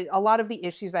mean, a lot of the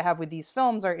issues I have with these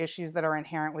films are issues that are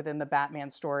inherent within the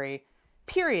Batman story,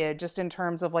 period, just in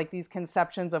terms of these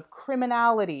conceptions of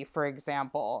criminality, for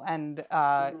example, and,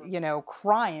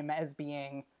 crime as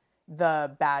being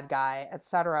the bad guy,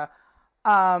 etc.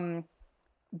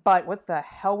 But what the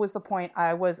hell was the point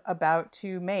I was about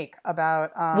to make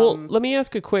about... Well, let me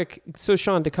ask so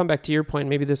Sean, to come back to your point,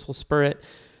 maybe this will spur it.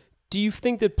 Do you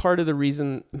think that part of the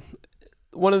reason...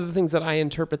 One of the things that I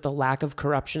interpret the lack of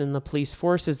corruption in the police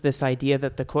force is this idea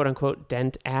that the quote-unquote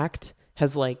Dent Act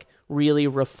has really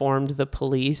reformed the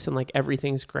police and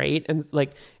everything's great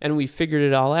and we figured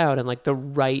it all out and the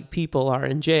right people are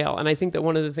in jail. And I think that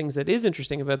one of the things that is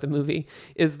interesting about the movie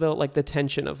is the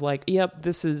tension of yep,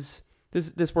 this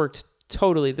worked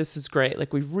totally, this is great,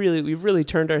 we've really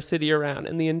turned our city around,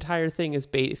 and the entire thing is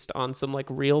based on some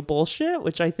real bullshit,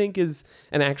 which I think is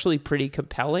an actually pretty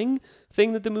compelling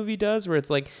thing that the movie does, where it's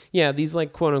these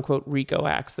quote unquote RICO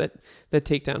acts that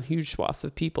take down huge swaths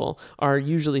of people are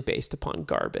usually based upon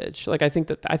garbage.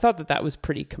 I thought that was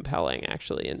pretty compelling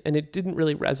actually, and it didn't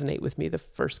really resonate with me the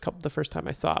first time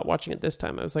I saw it. Watching it this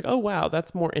time, I was oh wow,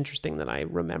 that's more interesting than I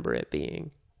remember it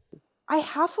being. I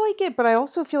half like it, but I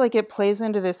also feel like it plays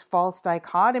into this false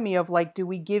dichotomy of do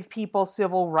we give people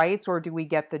civil rights or do we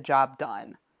get the job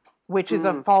done? Which is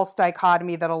a false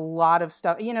dichotomy that a lot of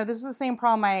stuff, this is the same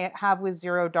problem I have with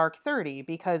Zero Dark 30,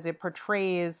 because it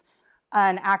portrays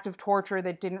an act of torture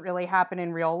that didn't really happen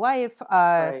in real life,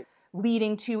 right,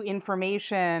 leading to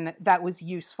information that was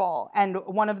useful. And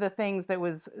one of the things that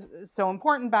was so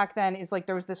important back then is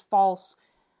there was this false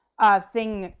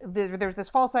there's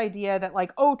this false idea that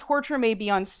torture may be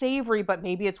unsavory, but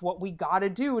maybe it's what we got to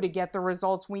do to get the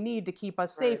results we need to keep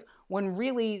us safe. Right. When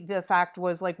really the fact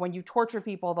was when you torture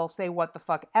people, they'll say what the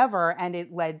fuck ever. And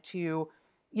it led to,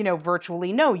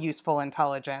 virtually no useful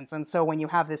intelligence. And so when you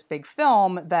have this big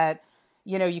film that,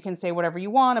 you can say whatever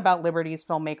you want about liberties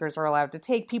filmmakers are allowed to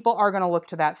take, people are going to look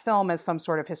to that film as some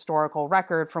sort of historical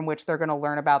record from which they're going to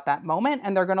learn about that moment.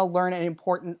 And they're going to learn an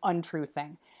important untrue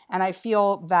thing. And I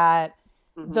feel that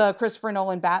the Christopher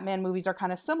Nolan Batman movies are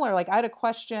kind of similar. I had a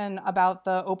question about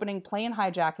the opening plane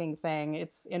hijacking thing.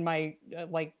 It's in my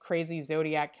crazy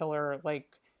Zodiac killer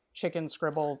chicken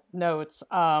scribble notes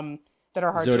that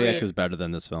are hard to read. Zodiac is better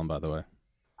than this film, by the way.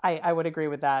 I would agree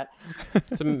with that.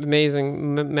 It's an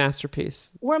amazing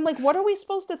masterpiece. Where I'm what are we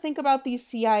supposed to think about these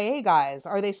CIA guys?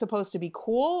 Are they supposed to be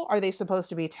cool? Are they supposed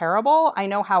to be terrible? I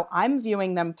know how I'm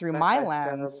viewing them through my lens.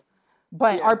 Terrible.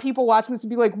 But are people watching this and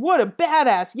be what a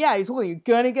badass? Yeah, he's holding a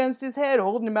gun against his head,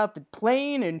 holding him out the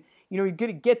plane, and you're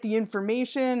going to get the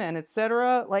information and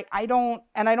etc. I don't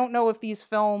know if these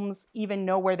films even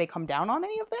know where they come down on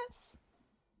any of this.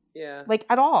 Yeah.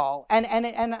 At all. And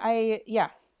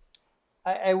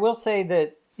I will say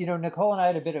that, Nicole and I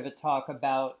had a bit of a talk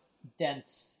about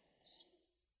Dent's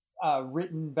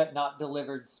written but not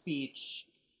delivered speech,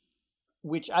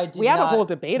 which I did We had a whole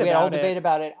debate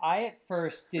about it. I at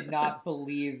first did not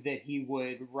believe that he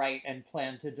would write and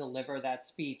plan to deliver that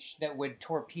speech that would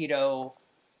torpedo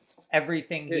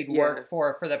everything he'd worked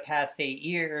for the past 8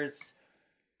 years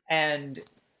and,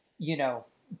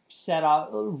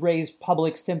 raise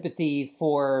public sympathy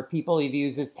for people he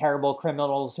views as terrible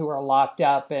criminals who are locked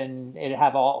up, and it'd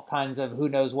have all kinds of who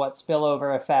knows what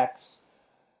spillover effects.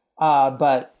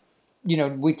 But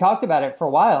we talked about it for a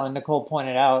while, and Nicole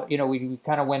pointed out, we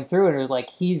kind of went through it. It was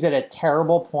he's at a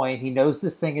terrible point. He knows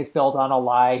this thing is built on a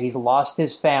lie. He's lost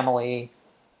his family.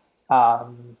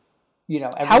 How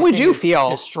would you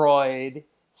feel? Destroyed.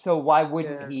 So why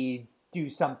wouldn't he do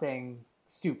something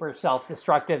super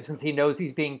self-destructive since he knows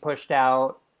he's being pushed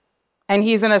out? And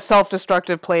he's in a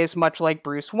self-destructive place, much like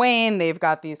Bruce Wayne. They've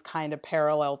got these kind of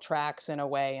parallel tracks in a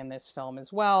way in this film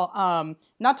as well.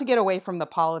 Not to get away from the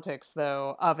politics,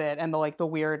 though, of it and the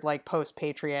weird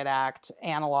post-Patriot Act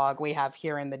analog we have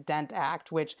here in the Dent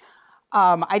Act, which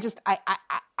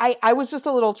I was just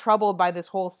a little troubled by this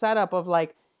whole setup of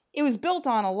it was built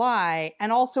on a lie,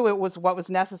 and also it was what was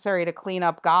necessary to clean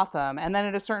up Gotham. And then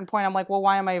at a certain point, I'm well,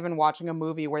 why am I even watching a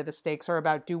movie where the stakes are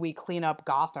about do we clean up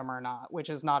Gotham or not? Which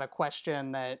is not a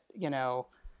question that,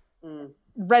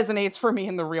 resonates for me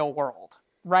in the real world,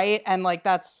 right? And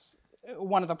that's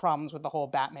one of the problems with the whole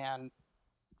Batman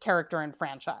character and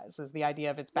franchise is the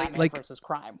idea of it's Batman versus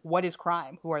crime. What is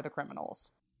crime? Who are the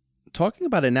criminals? Talking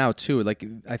about it now too,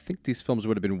 I think these films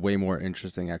would have been way more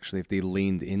interesting actually if they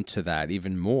leaned into that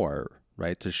even more,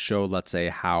 right? To show, let's say,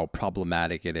 how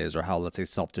problematic it is or how, let's say,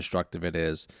 self-destructive it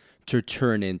is to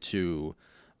turn into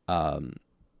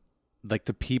like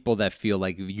the people that feel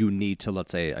like you need to,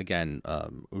 let's say, again,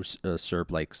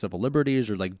 usurp like civil liberties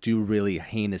or like do really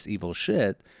heinous evil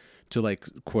shit to like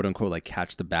quote unquote like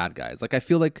catch the bad guys. Like I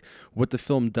feel like what the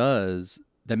film does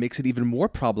that makes it even more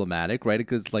problematic, right?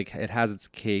 Because like it has its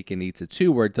cake and eats it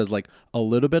too, where it does like a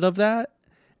little bit of that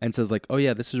and says like, oh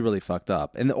yeah, this is really fucked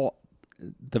up. And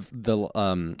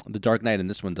the Dark Knight in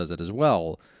this one does it as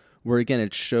well, where again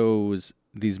it shows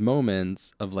these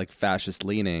moments of like fascist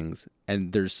leanings,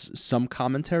 and there's some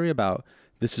commentary about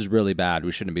this is really bad,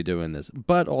 we shouldn't be doing this,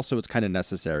 but also it's kind of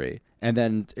necessary. And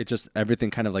then it just,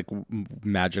 everything kind of like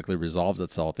magically resolves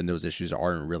itself and those issues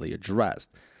aren't really addressed.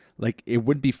 Like it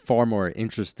would be far more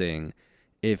interesting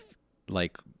if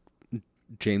like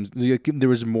there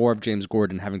was more of James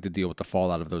Gordon having to deal with the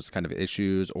fallout of those kind of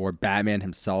issues, or Batman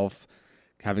himself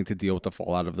having to deal with the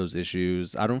fallout of those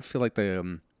issues. I don't feel like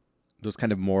those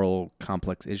kind of moral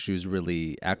complex issues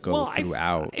really echo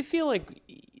throughout. I feel like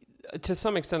to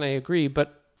some extent I agree,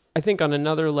 but I think on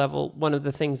another level, one of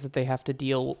the things that they have to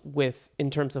deal with in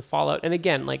terms of fallout, and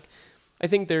again, like I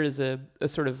think there is a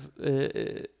sort of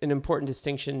an important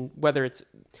distinction, whether it's,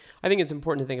 I think it's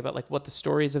important to think about like what the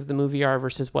stories of the movie are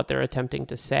versus what they're attempting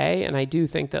to say. And I do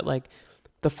think that like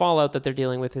the fallout that they're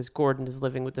dealing with is Gordon is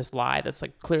living with this lie that's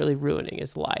like clearly ruining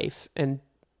his life, and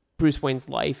Bruce Wayne's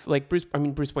life, like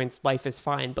Bruce Wayne's life is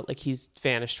fine, but like he's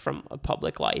vanished from a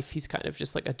public life. He's kind of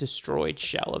just like a destroyed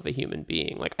shell of a human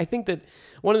being. Like I think that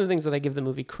one of the things that I give the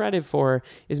movie credit for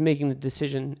is making the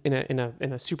decision in a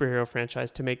superhero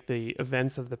franchise to make the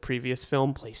events of the previous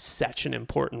film play such an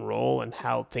important role in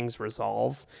how things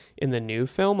resolve in the new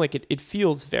film. Like it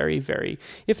feels very, very,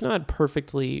 if not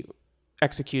perfectly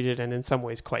executed and in some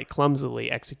ways quite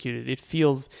clumsily executed, it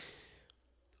feels...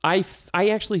 I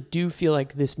actually do feel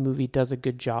like this movie does a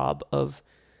good job of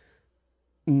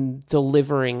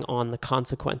delivering on the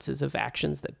consequences of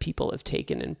actions that people have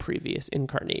taken in previous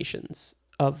incarnations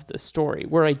of the story.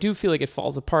 Where I do feel like it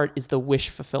falls apart is the wish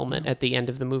fulfillment at the end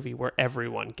of the movie where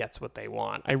everyone gets what they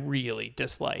want. I really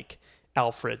dislike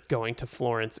Alfred going to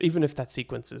Florence, even if that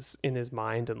sequence is in his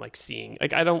mind and like seeing,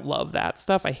 like, I don't love that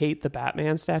stuff. I hate the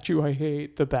Batman statue.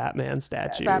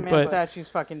 Batman statue's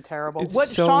fucking terrible. What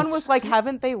Sean was like,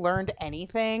 haven't they learned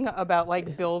anything about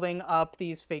like building up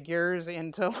these figures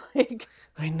into like...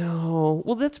 I know.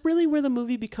 Well, that's really where the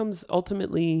movie becomes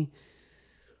ultimately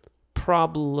there's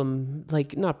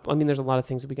a lot of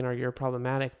things that we can argue are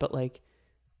problematic, but like,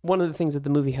 one of the things that the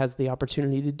movie has the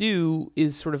opportunity to do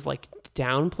is sort of like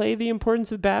downplay the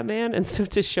importance of Batman. And so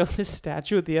to show this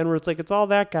statue at the end where it's like, it's all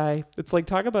that guy. It's like,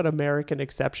 talk about American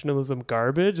exceptionalism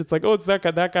garbage. It's like, oh, it's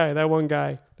that one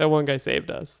guy saved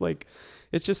us. Like,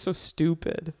 it's just so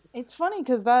stupid. It's funny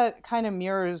because that kind of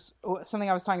mirrors something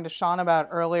I was talking to Sean about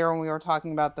earlier when we were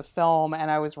talking about the film, and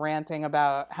I was ranting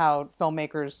about how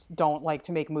filmmakers don't like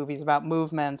to make movies about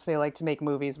movements. They like to make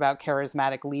movies about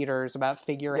charismatic leaders, about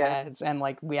figureheads. Yeah. And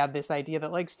like we had this idea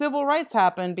that like civil rights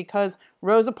happened because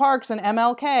Rosa Parks and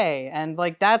MLK, and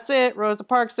like that's it. Rosa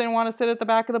Parks didn't want to sit at the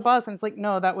back of the bus, and it's like,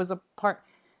 no, that was a part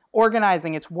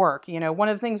organizing its work. You know, one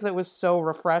of the things that was so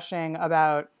refreshing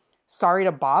about Sorry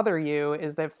to Bother You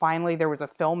is that finally there was a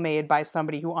film made by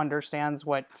somebody who understands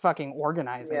what fucking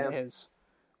organizing is,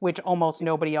 which almost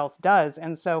nobody else does.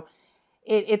 And so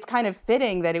it's kind of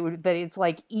fitting that it's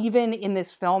like, even in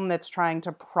this film that's trying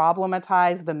to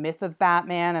problematize the myth of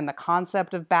Batman and the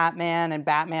concept of Batman and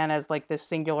Batman as like this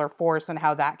singular force and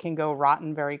how that can go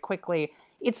rotten very quickly,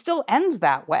 it still ends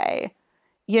that way.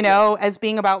 You know, as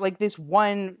being about like this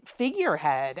one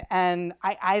figurehead. And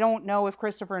I don't know if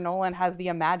Christopher Nolan has the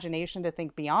imagination to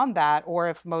think beyond that, or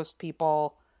if most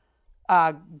people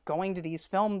going to these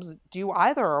films do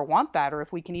either or want that, or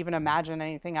if we can even imagine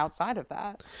anything outside of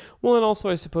that. Well, and also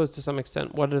I suppose to some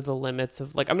extent, what are the limits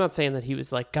of, like, I'm not saying that he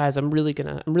was like, guys, I'm really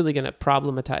gonna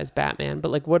problematize Batman, but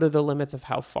like, what are the limits of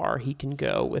how far he can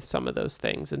go with some of those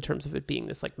things in terms of it being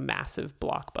this like massive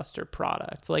blockbuster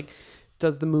product? Like,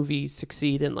 does the movie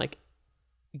succeed in like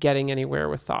getting anywhere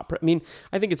with thought? I mean,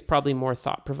 I think it's probably more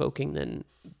thought provoking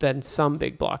than some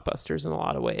big blockbusters in a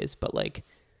lot of ways, but like,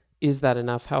 is that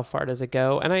enough? How far does it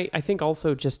go? And I think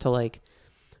also just to like,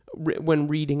 when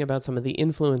reading about some of the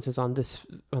influences on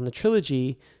the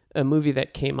trilogy, a movie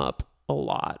that came up a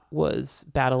lot was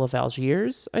Battle of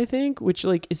Algiers, I think, which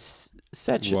like is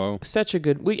such a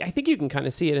good, I think you can kind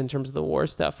of see it in terms of the war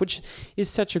stuff, which is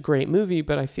such a great movie,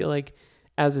 but I feel like,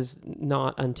 as is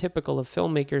not untypical of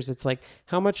filmmakers, it's like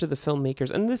how much of the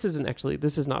filmmakers, and this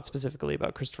is not specifically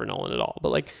about Christopher Nolan at all,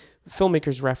 but like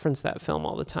filmmakers reference that film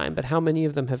all the time, but how many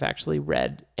of them have actually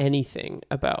read anything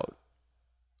about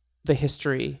the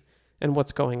history and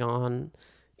what's going on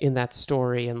in that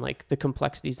story and like the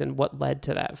complexities and what led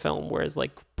to that film. Whereas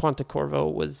like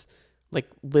Pontecorvo was like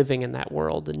living in that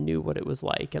world and knew what it was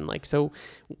like. And like, so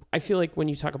I feel like when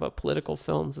you talk about political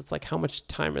films, it's like how much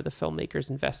time are the filmmakers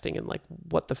investing in like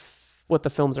what the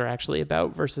films are actually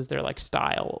about versus their like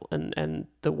style and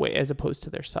the way, as opposed to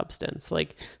their substance.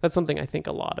 Like that's something I think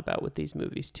a lot about with these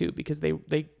movies too, because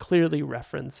they clearly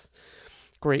reference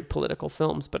great political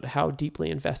films, but how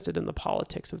deeply invested in the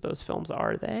politics of those films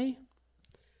are they?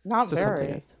 Not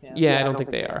very. I don't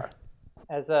think they are.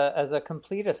 As a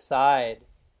complete aside,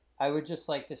 I would just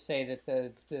like to say that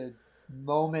the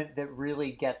moment that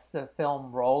really gets the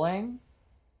film rolling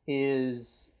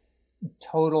is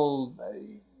total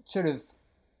sort of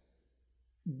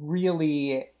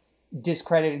really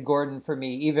discredited Gordon for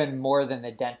me, even more than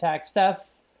the Dentak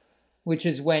stuff, which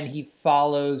is when he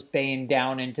follows Bane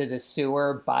down into the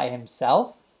sewer by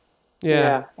himself.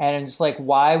 Yeah. And it's like,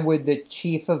 why would the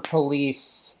chief of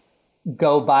police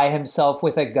go by himself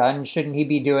with a gun? Shouldn't he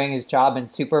be doing his job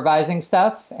and supervising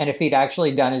stuff? And if he'd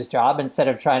actually done his job instead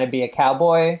of trying to be a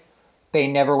cowboy,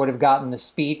 Bane never would have gotten the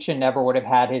speech and never would have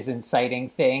had his inciting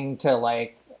thing to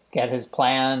like get his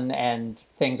plan, and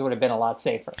things would have been a lot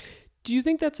safer. Do you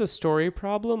think that's a story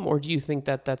problem, or do you think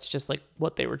that that's just like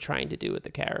what they were trying to do with the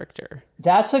character?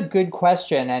 That's a good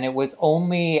question, and it was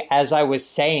only as I was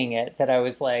saying it that I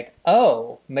was like,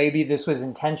 oh, maybe this was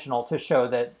intentional to show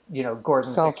that, you know,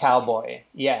 Gordon's a cowboy.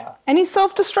 Yeah. And he's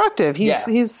self-destructive.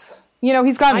 He's you know,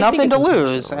 he's got nothing to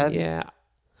lose. Yeah.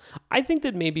 I think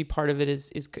that maybe part of it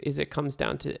is it comes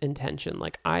down to intention.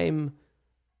 Like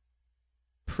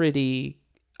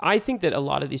I think that a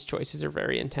lot of these choices are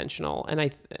very intentional, and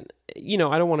I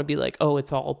don't want to be like, oh,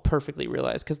 it's all perfectly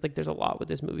realized, because like there's a lot with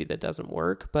this movie that doesn't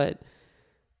work, but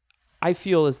I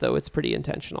feel as though it's pretty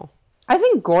intentional. I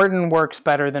think Gordon works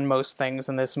better than most things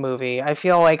in this movie. I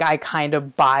feel like I kind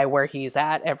of buy where he's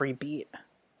at every beat.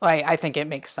 I think it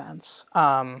makes sense.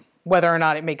 Whether or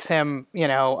not it makes him, you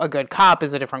know, a good cop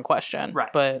is a different question.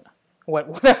 Right. But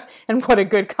what a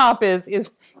good cop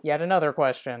is yet another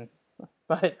question.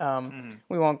 But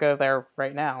we won't go there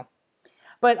right now.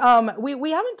 But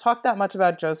we haven't talked that much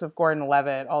about Joseph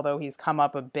Gordon-Levitt, although he's come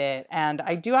up a bit. And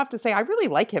I do have to say, I really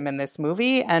like him in this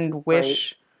movie, and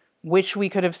wish we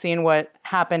could have seen what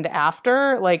happened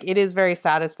after. Like, it is very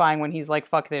satisfying when he's like,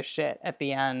 fuck this shit at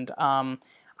the end.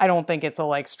 I don't think it's a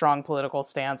like strong political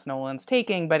stance Nolan's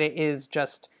taking, but it is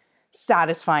just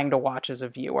satisfying to watch as a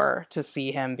viewer, to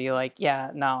see him be like, yeah,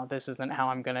 no, this isn't how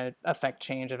I'm going to affect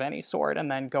change of any sort,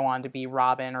 and then go on to be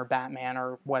Robin or Batman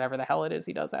or whatever the hell it is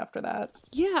he does after that.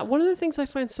 Yeah, one of the things I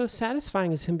find so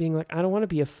satisfying is him being like, I don't want to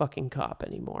be a fucking cop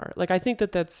anymore. Like, I think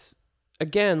that's,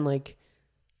 again, like,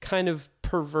 kind of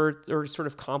perverts or sort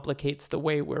of complicates the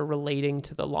way we're relating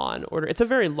to the Law and Order. It's a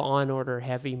very Law and Order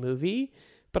heavy movie,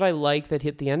 but I like that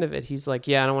at the end of it, he's like,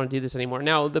 yeah, I don't want to do this anymore.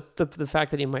 Now, the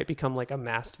fact that he might become like a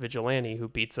masked vigilante who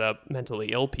beats up mentally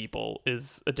ill people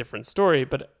is a different story.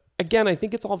 But again, I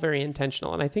think it's all very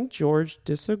intentional. And I think George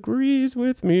disagrees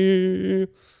with me.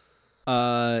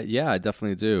 Yeah, I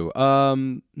definitely do.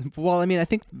 Well, I mean, I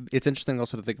think it's interesting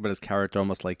also to think about his character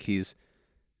almost like he's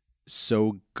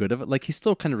so good of it. Like, he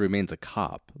still kind of remains a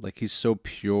cop. Like, he's so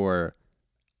pure.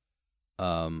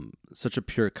 Such a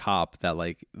pure cop that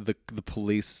like the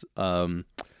police, the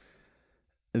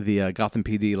Gotham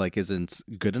PD like isn't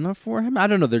good enough for him. I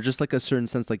don't know. They're just like a certain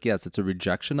sense like, yes, it's a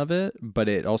rejection of it, but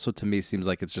it also to me seems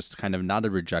like it's just kind of not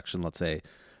a rejection, let's say,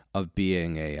 of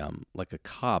being a like a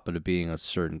cop, but of being a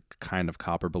certain kind of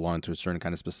cop or belonging to a certain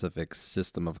kind of specific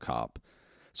system of cop.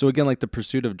 So again, like the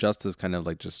pursuit of justice kind of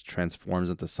like just transforms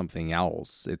into something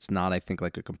else. It's not, I think,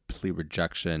 like a complete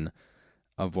rejection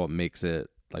of what makes it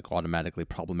like automatically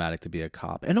problematic to be a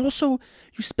cop. And also,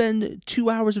 you spend 2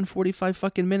 hours and 45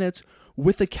 fucking minutes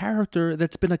with a character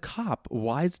that's been a cop.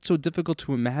 Why is it so difficult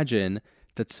to imagine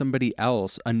that somebody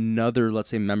else, another,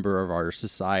 let's say, member of our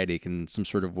society, can in some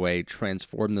sort of way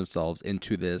transform themselves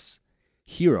into this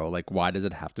hero? Like, why does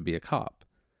it have to be a cop?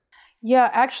 Yeah,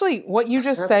 actually, what you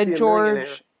just said,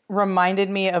 George, reminded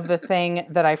me of the thing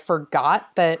that I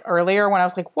forgot that earlier when I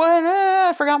was like, what?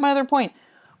 I forgot my other point.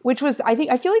 Which was, I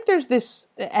feel like there's this,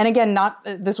 and again,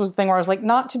 this was the thing where I was like,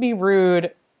 not to be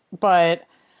rude, but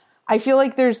I feel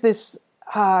like there's this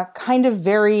kind of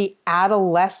very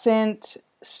adolescent,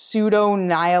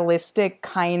 pseudo-nihilistic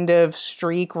kind of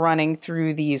streak running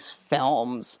through these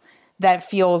films that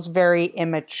feels very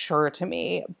immature to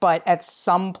me, but at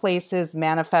some places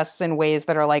manifests in ways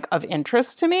that are like of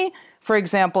interest to me. For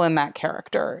example, in that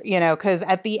character, you know, because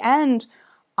at the end,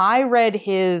 I read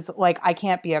his, like, I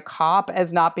can't be a cop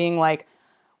as not being like,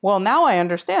 well, now I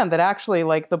understand that actually,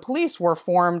 like, the police were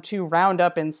formed to round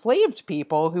up enslaved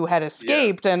people who had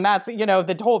escaped. And that's,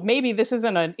 the whole, maybe this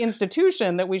isn't an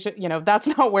institution that we should, that's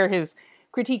not where his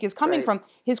critique is coming from.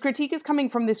 His critique is coming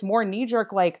from this more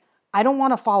knee-jerk, like, I don't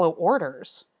want to follow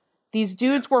orders. These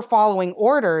dudes were following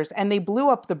orders and they blew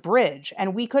up the bridge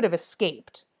and we could have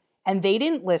escaped. And they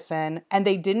didn't listen and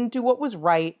they didn't do what was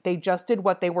right. They just did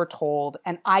what they were told.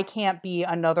 And I can't be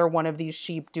another one of these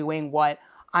sheep doing what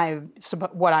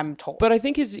I'm told. But I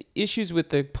think his issues with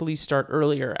the police start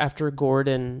earlier after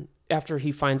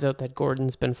he finds out that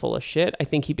Gordon's been full of shit. I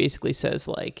think he basically says,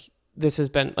 like, this has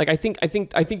been, like, I think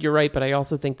you're right, but I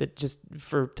also think that just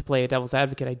to play a devil's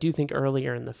advocate, I do think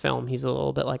earlier in the film he's a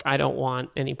little bit like, I don't want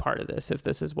any part of this if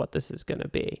this is what this is going to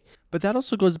be. But that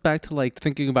also goes back to, like,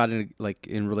 thinking about it, like,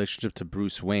 in relationship to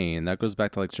Bruce Wayne. That goes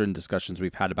back to, like, certain discussions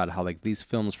we've had about how, like, these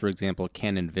films, for example,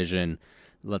 can envision,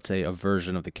 let's say, a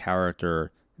version of the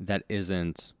character that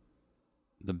isn't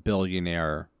the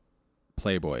billionaire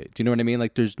playboy. Do you know what I mean?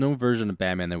 Like, there's no version of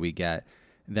Batman that we get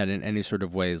that in any sort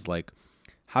of way is like,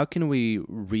 how can we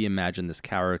reimagine this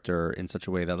character in such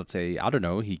a way that, let's say, I don't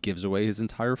know, he gives away his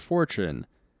entire fortune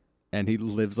and he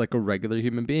lives like a regular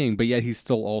human being, but yet he's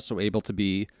still also able to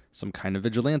be some kind of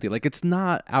vigilante. Like, it's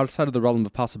not outside of the realm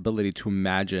of possibility to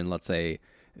imagine, let's say,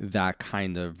 that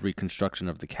kind of reconstruction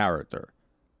of the character.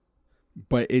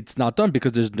 But it's not done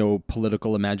because there's no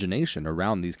political imagination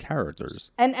around these characters.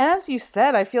 And as you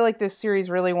said, I feel like this series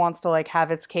really wants to, like,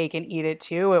 have its cake and eat it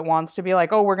too. It wants to be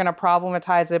like, oh, we're going to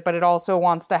problematize it, but it also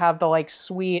wants to have the, like,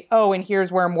 sweet, oh, and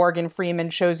here's where Morgan Freeman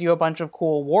shows you a bunch of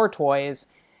cool war toys.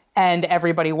 And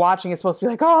everybody watching is supposed to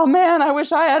be like, oh man, I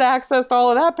wish I had access to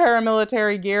all of that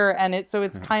paramilitary gear. And it's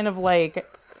kind of like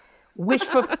wish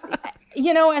for,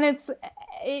 and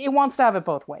it wants to have it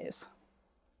both ways.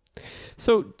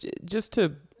 So just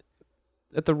at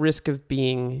the risk of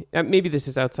being, maybe this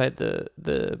is outside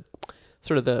the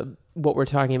sort of the what we're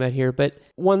talking about here, but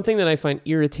one thing that I find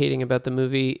irritating about the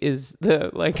movie is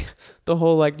the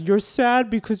whole, like, you're sad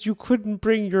because you couldn't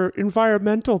bring your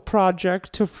environmental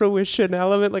project to fruition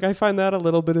element. Like, I find that a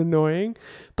little bit annoying,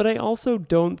 but I also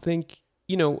don't think,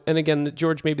 and again,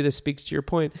 George, maybe this speaks to your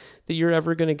point, that you're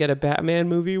ever going to get a Batman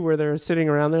movie where they're sitting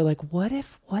around there like, what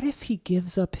if he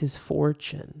gives up his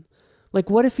fortune? Like,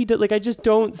 what if he did? Like, I just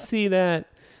don't see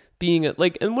that being and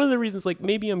one of the reasons, like,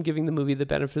 maybe I'm giving the movie the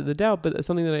benefit of the doubt, but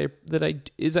something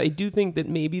I do think that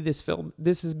maybe this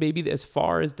is maybe as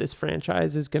far as this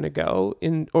franchise is going to go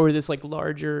or this, like,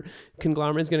 larger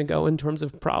conglomerate is going to go in terms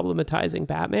of problematizing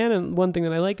Batman. And one thing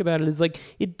that I like about it is, like,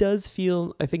 it does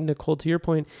feel, I think, Nicole, to your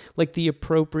point, like the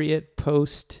appropriate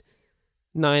post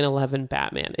 9/11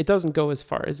 Batman. It doesn't go as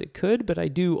far as it could, but I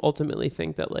do ultimately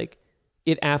think that, like,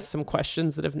 it asks some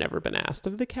questions that have never been asked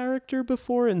of the character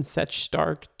before in such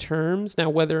stark terms.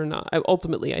 Now, whether or not,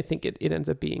 ultimately, I think it ends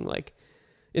up being, like,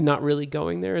 it not really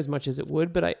going there as much as it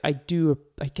would, but I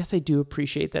guess I do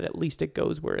appreciate that at least it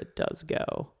goes where it does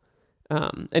go.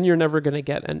 And you're never going to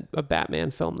get a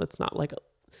Batman film that's not, like,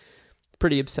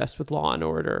 pretty obsessed with law and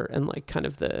order and, like, kind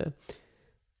of the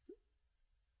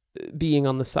being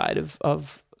on the side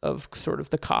of sort of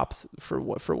the cops for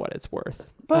what it's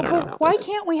worth. But why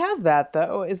can't we have that,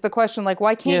 though, is the question. Like,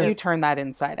 why can't you turn that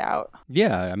inside out?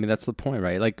 Yeah, I mean, that's the point,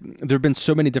 right? Like, there have been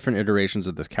so many different iterations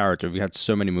of this character. We had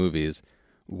so many movies.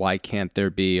 Why can't there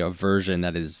be a version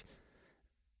that is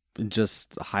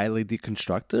just highly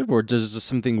deconstructive, or does just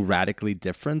something radically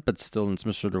different, but still in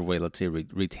some sort of way, let's say,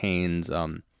 retains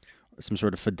some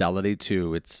sort of fidelity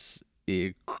to its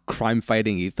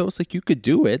crime-fighting ethos? Like, you could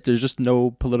do it. There's just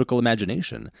no political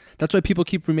imagination. That's why people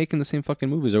keep remaking the same fucking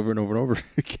movies over and over and over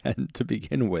again to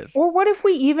begin with. Or what if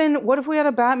we had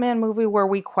a Batman movie where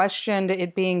we questioned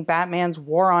it being Batman's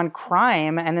war on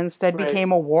crime and instead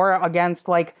became a war against,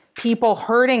 like, people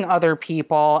hurting other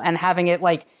people and having it,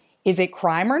 like, is it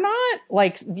crime or not?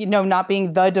 Like, not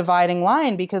being the dividing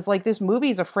line, because, like, this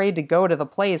movie is afraid to go to the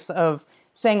place of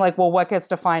saying, like, well, what gets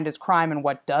defined as crime and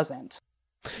what doesn't.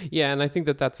 Yeah, and I think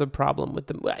that's a problem with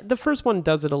the first one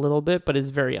does it a little bit, but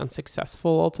is very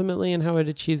unsuccessful ultimately in how it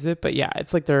achieves it. But yeah,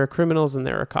 it's like there are criminals and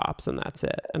there are cops, and that's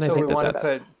it. And so I think we want to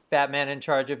put Batman in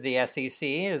charge of the SEC?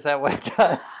 Is that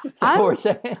what we're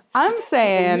saying?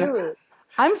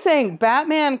 I'm saying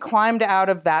Batman climbed out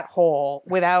of that hole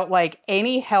without, like,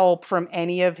 any help from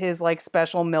any of his, like,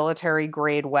 special military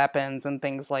grade weapons and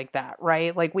things like that,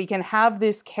 right? Like, we can have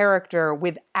this character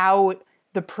without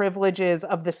the privileges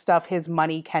of the stuff his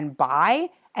money can buy,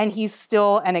 and he's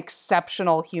still an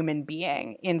exceptional human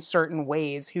being in certain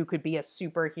ways who could be a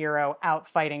superhero out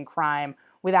fighting crime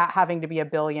without having to be a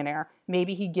billionaire.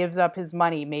 Maybe he gives up his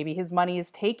money. Maybe his money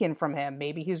is taken from him.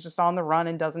 Maybe he's just on the run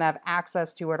and doesn't have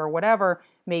access to it or whatever.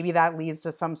 Maybe that leads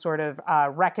to some sort of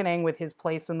reckoning with his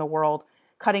place in the world,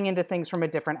 cutting into things from a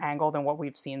different angle than what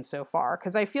we've seen so far.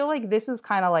 Because I feel like this is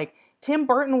kind of like Tim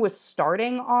Burton was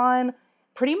starting on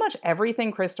pretty much everything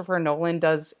Christopher Nolan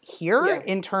does here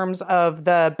in terms of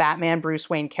the Batman Bruce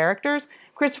Wayne characters.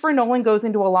 Christopher Nolan goes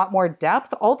into a lot more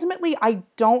depth. Ultimately, I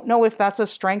don't know if that's a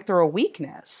strength or a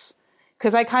weakness,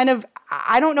 because I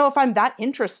don't know if I'm that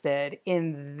interested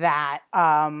in that.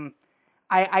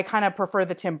 I kind of prefer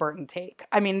the Tim Burton take.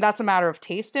 I mean, that's a matter of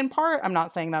taste in part. I'm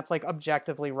not saying that's like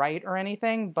objectively right or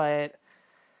anything, but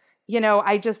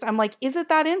I'm like, is it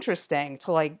that interesting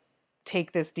to like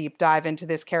take this deep dive into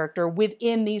this character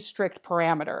within these strict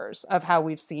parameters of how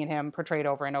we've seen him portrayed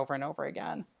over and over and over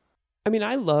again? I mean,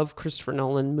 I love Christopher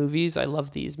Nolan movies. I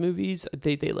love these movies.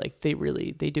 They do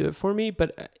it for me.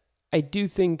 But I do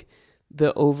think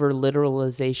the over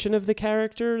literalization of the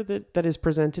character that is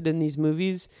presented in these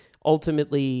movies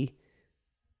ultimately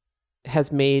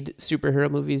has made superhero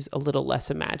movies a little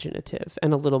less imaginative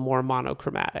and a little more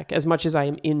monochromatic. As much as I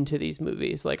am into these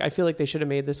movies, like I feel like they should have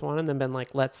made this one and then been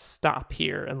like, let's stop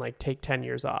here and like take 10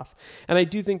 years off. And I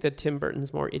do think that Tim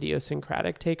Burton's more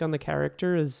idiosyncratic take on the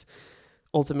character is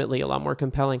ultimately a lot more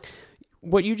compelling.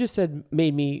 What you just said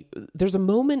there's a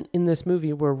moment in this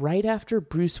movie where right after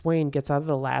Bruce Wayne gets out of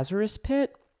the Lazarus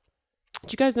pit,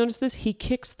 did you guys notice this? He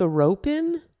kicks the rope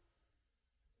in.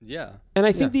 Yeah. And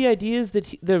I think the idea is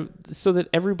that so that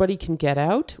everybody can get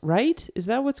out, right? Is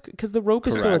that because the rope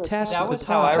is still attached that to was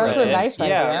the how top? I read That's it. a nice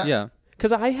idea. Yeah.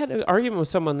 Because I had an argument with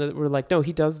someone that were like, no,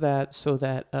 he does that so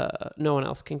that no one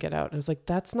else can get out. And I was like,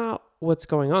 that's not what's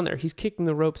going on there. He's kicking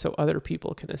the rope so other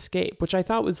people can escape, which I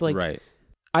thought was like, right.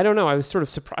 I don't know. I was sort of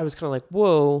surprised. I was kind of like,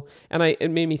 whoa. And it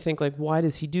made me think like, why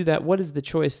does he do that? What is the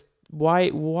choice?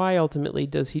 Why ultimately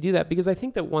does he do that? Because I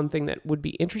think that one thing that would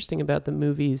be interesting about the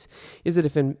movies is that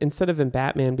if instead of in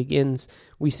Batman Begins,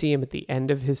 we see him at the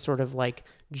end of his sort of like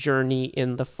journey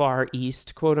in the Far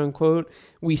East, quote unquote,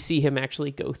 we see him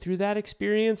actually go through that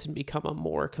experience and become a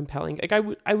more compelling. Like I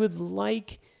would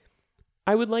like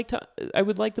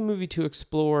the movie to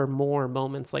explore more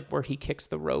moments like where he kicks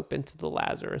the rope into the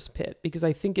Lazarus pit, because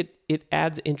I think it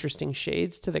adds interesting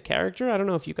shades to the character. I don't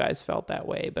know if you guys felt that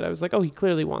way, but I was like, oh, he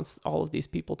clearly wants all of these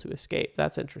people to escape.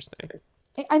 That's interesting.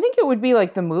 I think it would be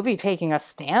like the movie taking a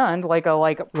stand, like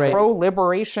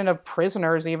pro-liberation of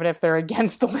prisoners, even if they're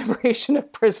against the liberation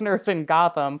of prisoners in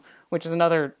Gotham, which is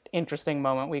another interesting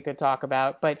moment we could talk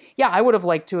about. But yeah, I would have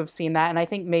liked to have seen that, and I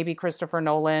think maybe Christopher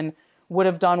Nolan would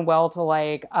have done well to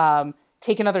like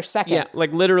take another second. Yeah,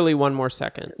 like literally one more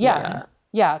second.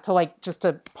 Yeah, to like just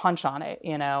to punch on it,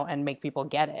 and make people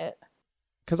get it.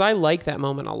 Because I like that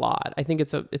moment a lot. I think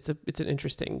it's an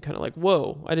interesting kind of like,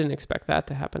 whoa, I didn't expect that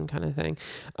to happen kind of thing.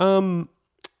 Do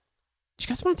you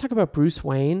guys want to talk about Bruce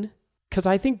Wayne? Because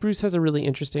I think Bruce has a really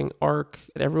interesting arc.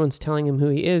 Everyone's telling him who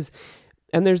he is.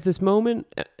 And there's this moment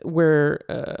where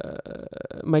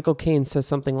Michael Caine says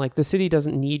something like, the city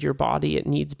doesn't need your body, it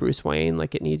needs Bruce Wayne,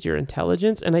 like it needs your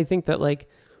intelligence. And I think that like,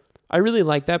 I really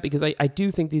like that because I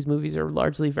do think these movies are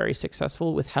largely very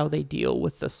successful with how they deal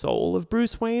with the soul of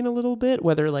Bruce Wayne a little bit,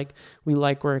 whether like we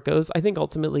like where it goes. I think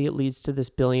ultimately it leads to this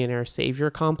billionaire savior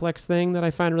complex thing that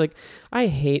I find like, I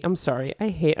hate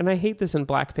this in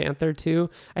Black Panther too.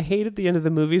 I hate at the end of the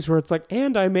movies where it's like,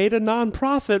 and I made a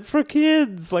nonprofit for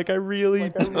kids. Like I really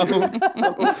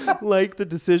don't like the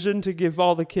decision to give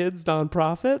all the kids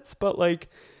nonprofits, but like,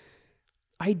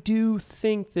 I do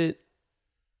think that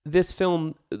this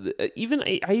film, I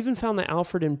even found the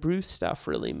Alfred and Bruce stuff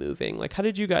really moving. Like, how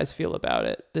did you guys feel about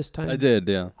it this time? I did,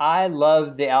 yeah. I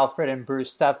loved the Alfred and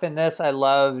Bruce stuff in this. I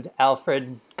loved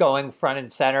Alfred going front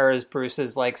and center as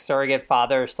Bruce's like surrogate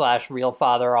father / real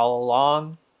father all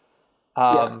along.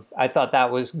 I thought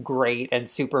that was great and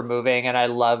super moving, and I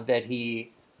love that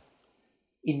he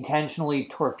intentionally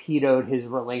torpedoed his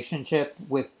relationship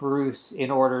with Bruce in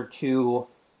order to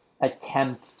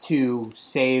attempt to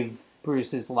save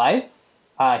Bruce's life.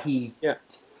 He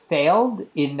failed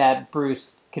in that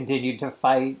Bruce continued to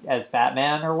fight as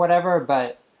Batman or whatever,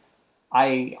 but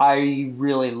I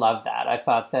really loved that. I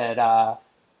thought that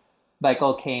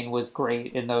Michael Caine was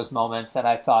great in those moments, and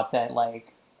I thought that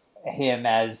like him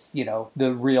as,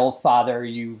 the real father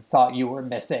you thought you were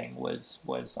missing was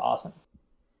awesome.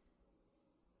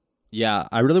 Yeah,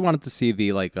 I really wanted to see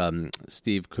the like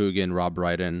Steve Coogan, Rob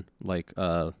Brydon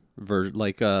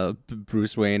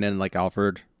Bruce Wayne and like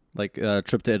Alfred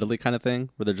trip to Italy kind of thing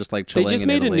where they're just like chilling. They just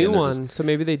made a new one, so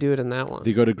maybe they do it in that one.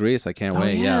 They go to Greece. I can't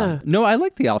wait. Yeah. No, I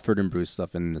like the Alfred and Bruce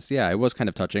stuff in this. Yeah, it was kind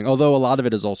of touching. Although a lot of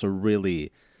it is also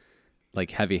really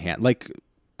like heavy hand. Like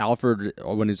Alfred,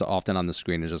 when he's often on the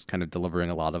screen, is just kind of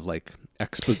delivering a lot of like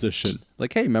exposition.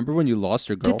 Like, hey, remember when you lost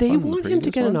your girlfriend? Did they in the want him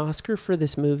to previous get one? an Oscar for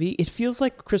this movie? It feels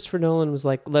like Christopher Nolan was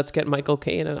like, let's get Michael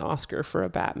Caine an Oscar for a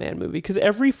Batman movie. Because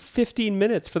every 15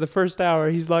 minutes for the first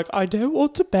hour, he's like, I don't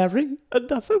want to bury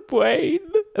another Wayne.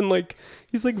 And like,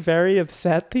 he's like very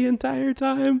upset the entire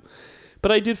time.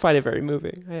 But I did find it very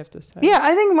moving, I have to say. Yeah,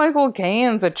 I think Michael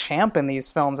Caine's a champ in these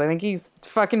films. I think he's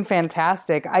fucking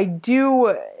fantastic. I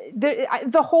do...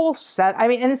 The whole set... I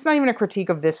mean, and it's not even a critique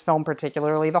of this film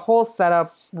particularly. The whole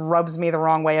setup rubs me the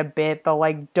wrong way a bit. The,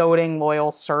 like, doting,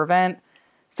 loyal servant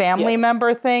family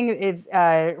member thing is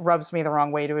rubs me the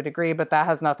wrong way to a degree, but that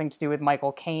has nothing to do with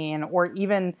Michael Caine or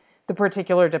even the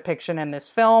particular depiction in this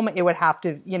film. It would have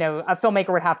to... You know, a filmmaker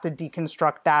would have to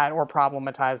deconstruct that or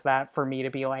problematize that for me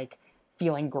to be, like,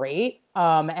 feeling great.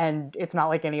 And it's not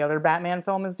like any other Batman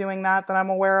film is doing that I'm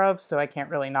aware of, so I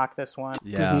can't really knock this one.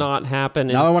 Yeah. Does not happen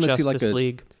Now I in wanna Justice see, like,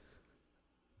 League.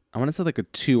 I want to say like a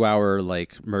 2-hour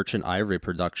like Merchant Ivory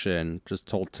production, just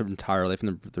told entirely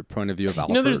from the point of view of Alfred.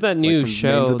 You know, there's that new like, from Reigns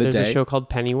show. of the There's a Day. show called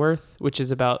Pennyworth, which is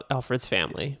about Alfred's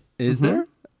family. Is there?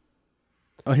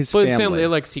 Oh, his So family. his family, they're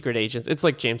like secret agents. It's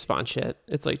like James Bond shit.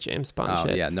 It's like James Bond Oh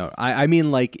shit. yeah, no. I mean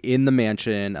like in the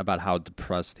mansion, about how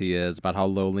depressed he is, about how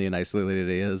lonely and isolated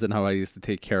he is, and how I used to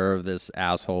take care of this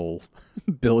asshole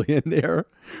billionaire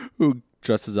who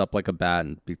dresses up like a bat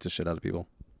and beats the shit out of people.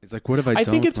 He's like, what have I done? I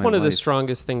think with it's my one of the life?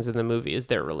 strongest things in the movie is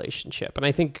their relationship. And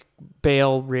I think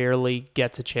Bale rarely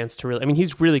gets a chance to really... I mean,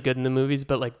 he's really good in the movies,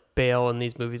 but like Bale in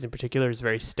these movies in particular is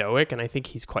very stoic. And I think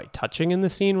he's quite touching in the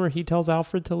scene where he tells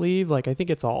Alfred to leave. Like, I think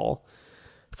it's all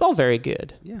very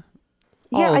good. Yeah.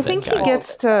 Yeah, All I of it, think he guys.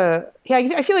 gets to... Yeah,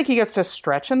 I feel like he gets to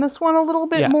stretch in this one a little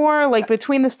bit Yeah. more. Like,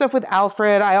 between the stuff with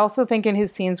Alfred, I also think in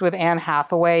his scenes with Anne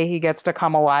Hathaway, he gets to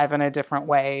come alive in a different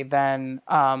way than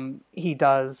he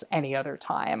does any other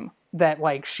time. That,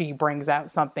 like, she brings out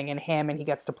something in him and he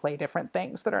gets to play different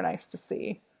things that are nice to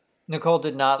see. Nicole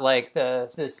did not like the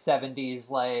 70s,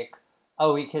 like,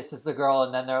 oh, he kisses the girl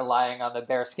and then they're lying on the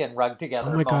bearskin rug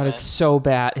together. Oh my God, moment. it's so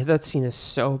bad. That scene is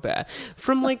so bad.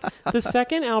 From like the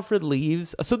second Alfred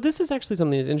leaves. So this is actually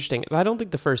something that's interesting. I don't think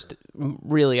the first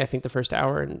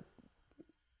hour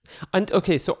and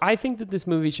okay, so I think that this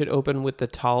movie should open with the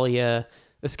Talia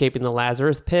escaping the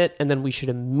Lazarus pit, and then we should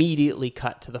immediately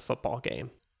cut to the football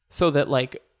game. So that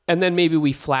like, and then maybe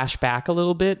we flash back a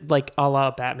little bit, like a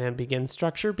la Batman Begins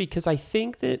structure, because I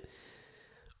think that,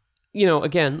 you know,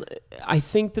 again, I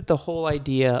think that the whole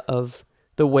idea of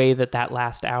the way that that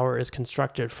last hour is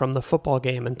constructed from the football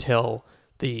game until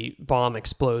the bomb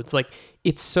explodes, like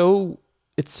it's so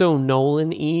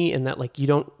Nolan-y, and that like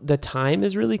the time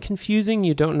is really confusing.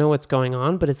 You don't know what's going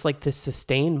on, but it's like this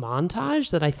sustained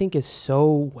montage that I think is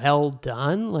so well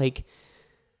done. Like,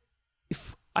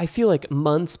 I feel like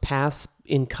months pass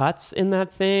in cuts in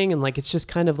that thing, and like it's just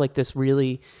kind of like this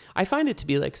really... I find it to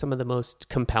be like some of the most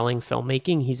compelling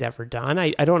filmmaking he's ever done.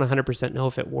 I don't 100% know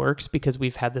if it works because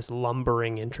we've had this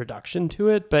lumbering introduction to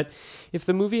it, but if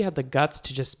the movie had the guts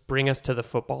to just bring us to the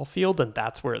football field and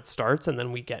that's where it starts, and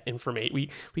then we get information,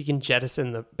 we can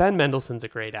jettison the... Ben Mendelsohn's a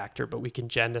great actor, but we can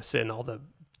jettison all the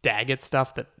Daggett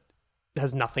stuff that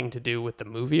has nothing to do with the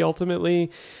movie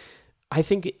ultimately. I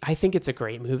think it's a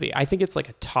great movie. I think it's like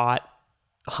a taut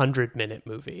 100-minute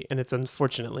movie, and it's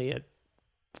unfortunately a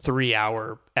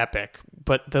 3-hour epic,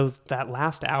 but that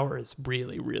last hour is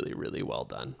really, really, really well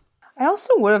done. I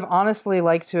also would have honestly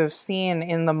liked to have seen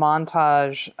in the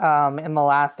montage in the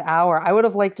last hour, I would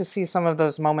have liked to see some of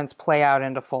those moments play out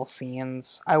into full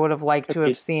scenes. I would have liked to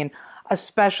have seen a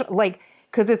special, like,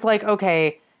 because it's like,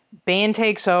 okay, Bane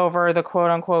takes over, the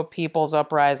quote-unquote People's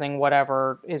Uprising,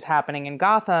 whatever is happening in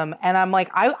Gotham, and I'm like,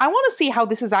 I want to see how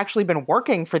this has actually been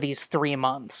working for these 3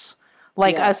 months.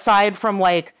 Like, aside from,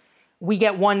 like, we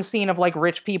get one scene of, like,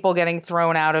 rich people getting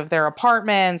thrown out of their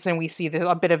apartments, and we see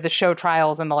a bit of the show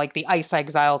trials and, the ICE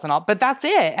exiles and all, but that's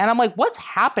it. And I'm like, what's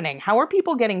happening? How are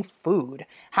people getting food?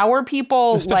 How are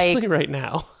people, especially right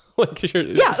now? Like,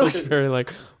 you're very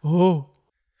like, oh...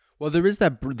 Well, there is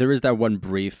that one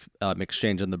brief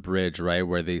exchange on the bridge, right,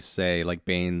 where they say, like,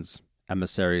 Bane's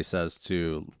emissary says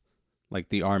to, like,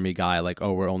 the army guy, like,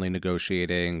 oh, we're only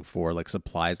negotiating for, like,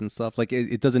 supplies and stuff. Like,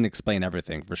 it doesn't explain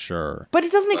everything for sure. But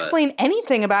it doesn't explain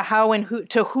anything about how and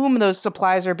to whom those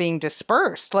supplies are being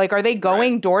dispersed. Like, are they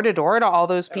going door to door to all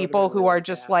those people who are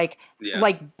just because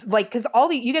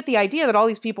you get the idea that all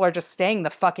these people are just staying the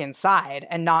fuck inside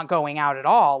and not going out at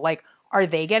all. Like, are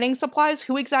they getting supplies?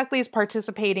 Who exactly is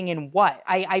participating in what?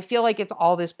 I feel like it's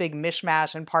all this big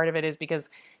mishmash, and part of it is because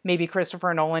maybe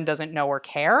Christopher Nolan doesn't know or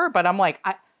care, but I'm like,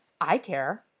 I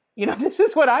care. This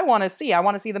is what I want to see. I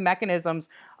want to see the mechanisms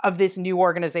of this new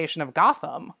organization of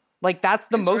Gotham. Like, that's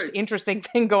the most interesting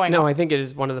thing going on. No, I think it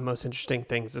is one of the most interesting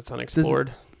things that's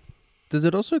unexplored. Does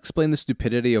it also explain the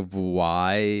stupidity of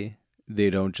why they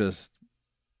don't just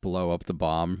blow up the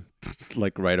bomb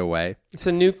like right away? It's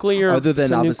a nuclear. Other than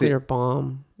it's a obviously- nuclear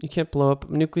bomb. You can't blow up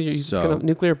nuclear.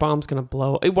 Nuclear bomb's gonna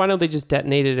blow. Why don't they just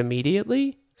detonate it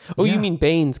immediately? Oh, Yeah. you mean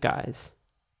Bane's guys?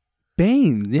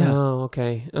 Bane, yeah. Oh,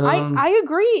 okay. I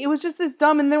agree. It was just this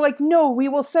dumb, and they're like, no, we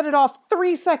will set it off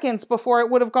 3 seconds before it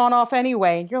would have gone off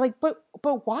anyway. And you're like, but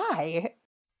why?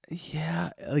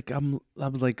 Yeah, like I'm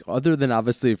like, other than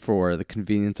obviously for the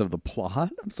convenience of the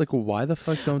plot, I'm just like, well, why the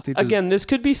fuck don't they just Again, this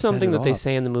could be set something it that they off?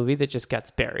 say in the movie that just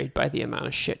gets buried by the amount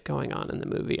of shit going on in the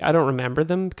movie. I don't remember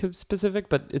them specific,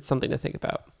 but it's something to think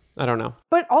about. I don't know.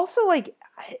 But also, like,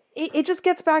 it just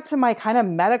gets back to my kind of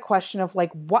meta question of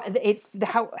like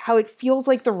how it feels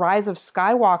like the rise of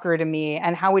Skywalker to me,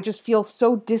 and how it just feels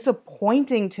so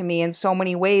disappointing to me in so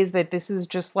many ways that this is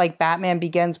just like Batman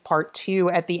Begins Part 2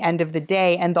 at the end of the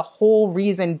day, and the whole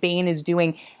reason Bane is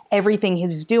doing everything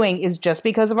he's doing is just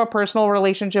because of a personal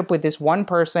relationship with this one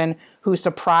person whose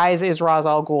surprise is Ra's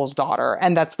al Ghul's daughter,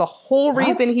 and that's the whole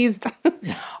reason he's.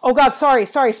 Oh God, sorry,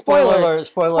 spoilers.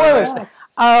 Spoiler.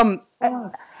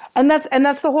 And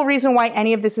that's the whole reason why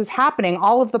any of this is happening.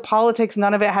 All of the politics,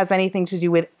 none of it has anything to do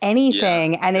with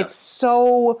anything. And it's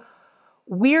so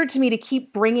weird to me to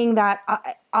keep bringing that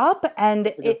up.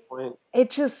 And it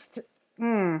just,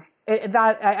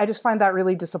 I just find that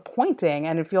really disappointing,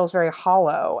 and it feels very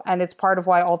hollow. And it's part of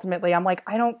why ultimately I'm like,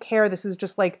 I don't care. This is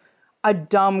just like a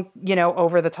dumb,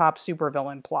 over the top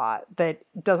supervillain plot that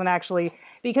doesn't actually,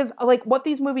 because like what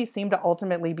these movies seem to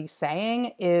ultimately be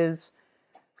saying is,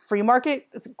 free market,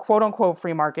 quote unquote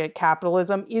free market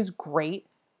capitalism is great.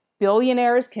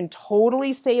 Billionaires can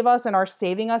totally save us and are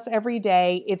saving us every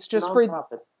day. It's just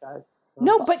Non-profits, guys.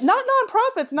 No, but not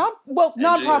nonprofits.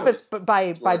 Nonprofits, but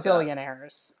by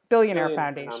billionaires, billionaire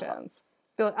foundations.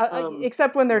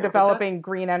 Except when they're developing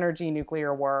green energy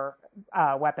nuclear war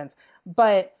weapons.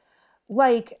 But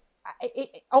like,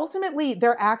 ultimately,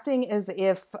 they're acting as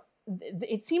if.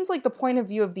 It seems like the point of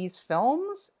view of these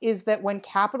films is that when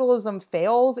capitalism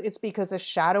fails, it's because a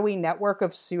shadowy network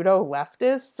of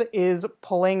pseudo-leftists is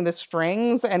pulling the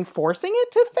strings and forcing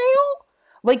it to fail.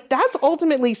 Like, that's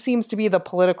ultimately seems to be the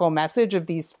political message of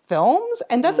these films,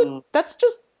 and that's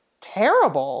just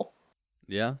terrible.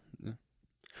 Yeah.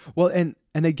 Well, and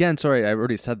again, sorry, I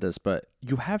already said this, but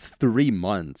you have 3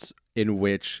 months in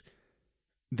which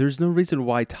there's no reason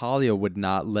why Talia would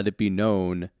not let it be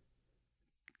known,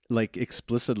 like,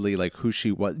 explicitly, like, who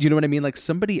she was. You know what I mean? Like,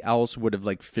 somebody else would have,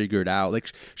 like, figured out. Like,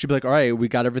 she'd be like, all right, we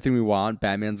got everything we want.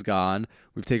 Batman's gone.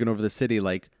 We've taken over the city.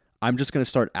 Like, I'm just going to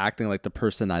start acting like the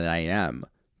person that I am.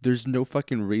 There's no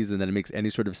fucking reason that it makes any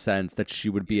sort of sense that she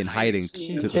would be in hiding.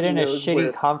 She'd sit in a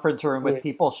shitty conference room with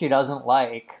people she doesn't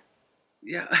like.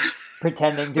 Yeah.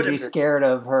 Pretending to be scared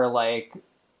of her, like,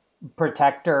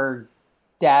 protector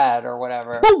dad or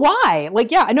whatever. But why?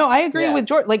 Like, yeah, no, I agree with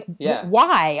George. Like,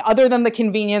 why? Other than the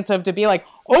convenience of to be like,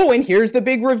 oh, and here's the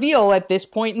big reveal at this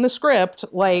point in the script.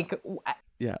 Like,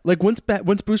 yeah, like once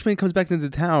Bruce Wayne comes back into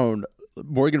town,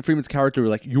 Morgan Freeman's character,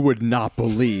 like, you would not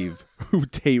believe who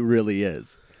Tate really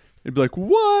is. It'd be like,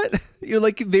 what? You're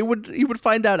like, he would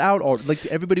find that out, or like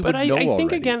everybody would know already. But I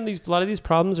think again, a lot of these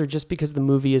problems are just because the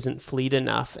movie isn't fleet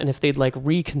enough, and if they'd like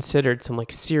reconsidered some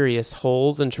like serious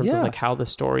holes in terms of like how the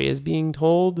story is being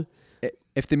told.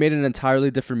 If they made an entirely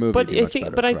different movie, I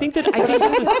think that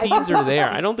the seeds are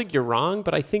there. I don't think you're wrong,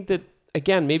 but I think that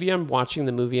again, maybe I'm watching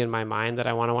the movie in my mind that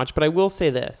I want to watch. But I will say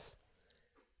this: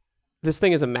 this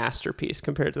thing is a masterpiece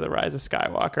compared to The Rise of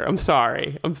Skywalker. I'm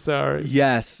sorry.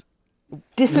 Yes.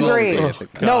 Disagree.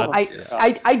 No,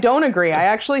 I don't agree. I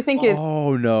actually think it.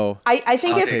 Oh no. I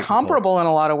think it's comparable in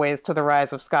a lot of ways to The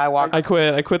Rise of Skywalker. I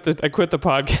quit the podcast. I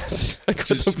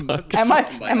quit the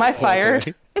podcast. Am I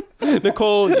fired?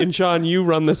 Nicole and Sean, you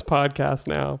run this podcast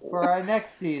now. For our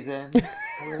next season,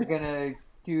 we're gonna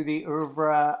do the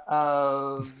oeuvre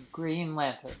of Green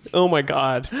Lantern. Oh my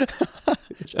God.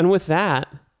 And with that,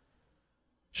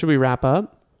 should we wrap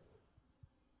up?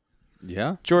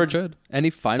 Yeah, George. Good. Any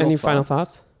final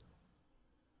thoughts?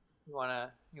 You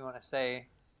wanna say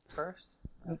first?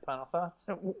 Final thoughts?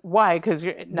 Why? Because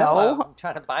I'm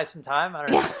trying to buy some time. I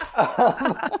don't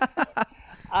know.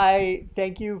 I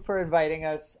thank you for inviting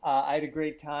us. I had a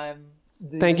great time.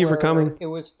 Thank you for coming. It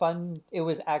was fun. It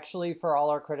was actually, for all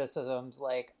our criticisms,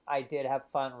 like, I did have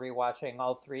fun rewatching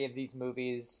all 3 of these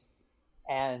movies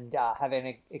and having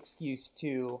an excuse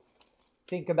to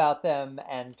think about them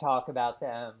and talk about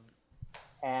them.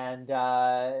 And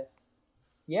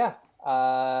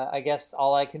I guess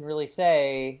all I can really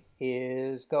say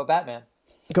is go Batman.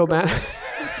 Go back.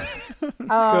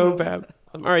 Go back.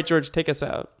 All right, George, take us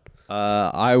out.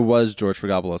 I was George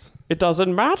Fragopoulos. It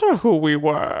doesn't matter who we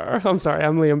were. I'm sorry,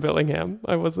 I'm Liam Billingham.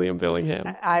 I was Liam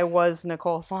Billingham. I was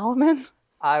Nicole Solomon.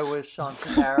 I was Sean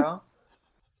Sparrow.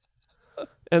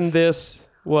 And this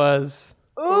was...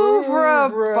 Oeuvre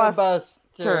Busters.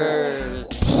 Busters.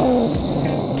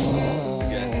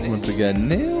 Once again,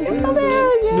 nailed it.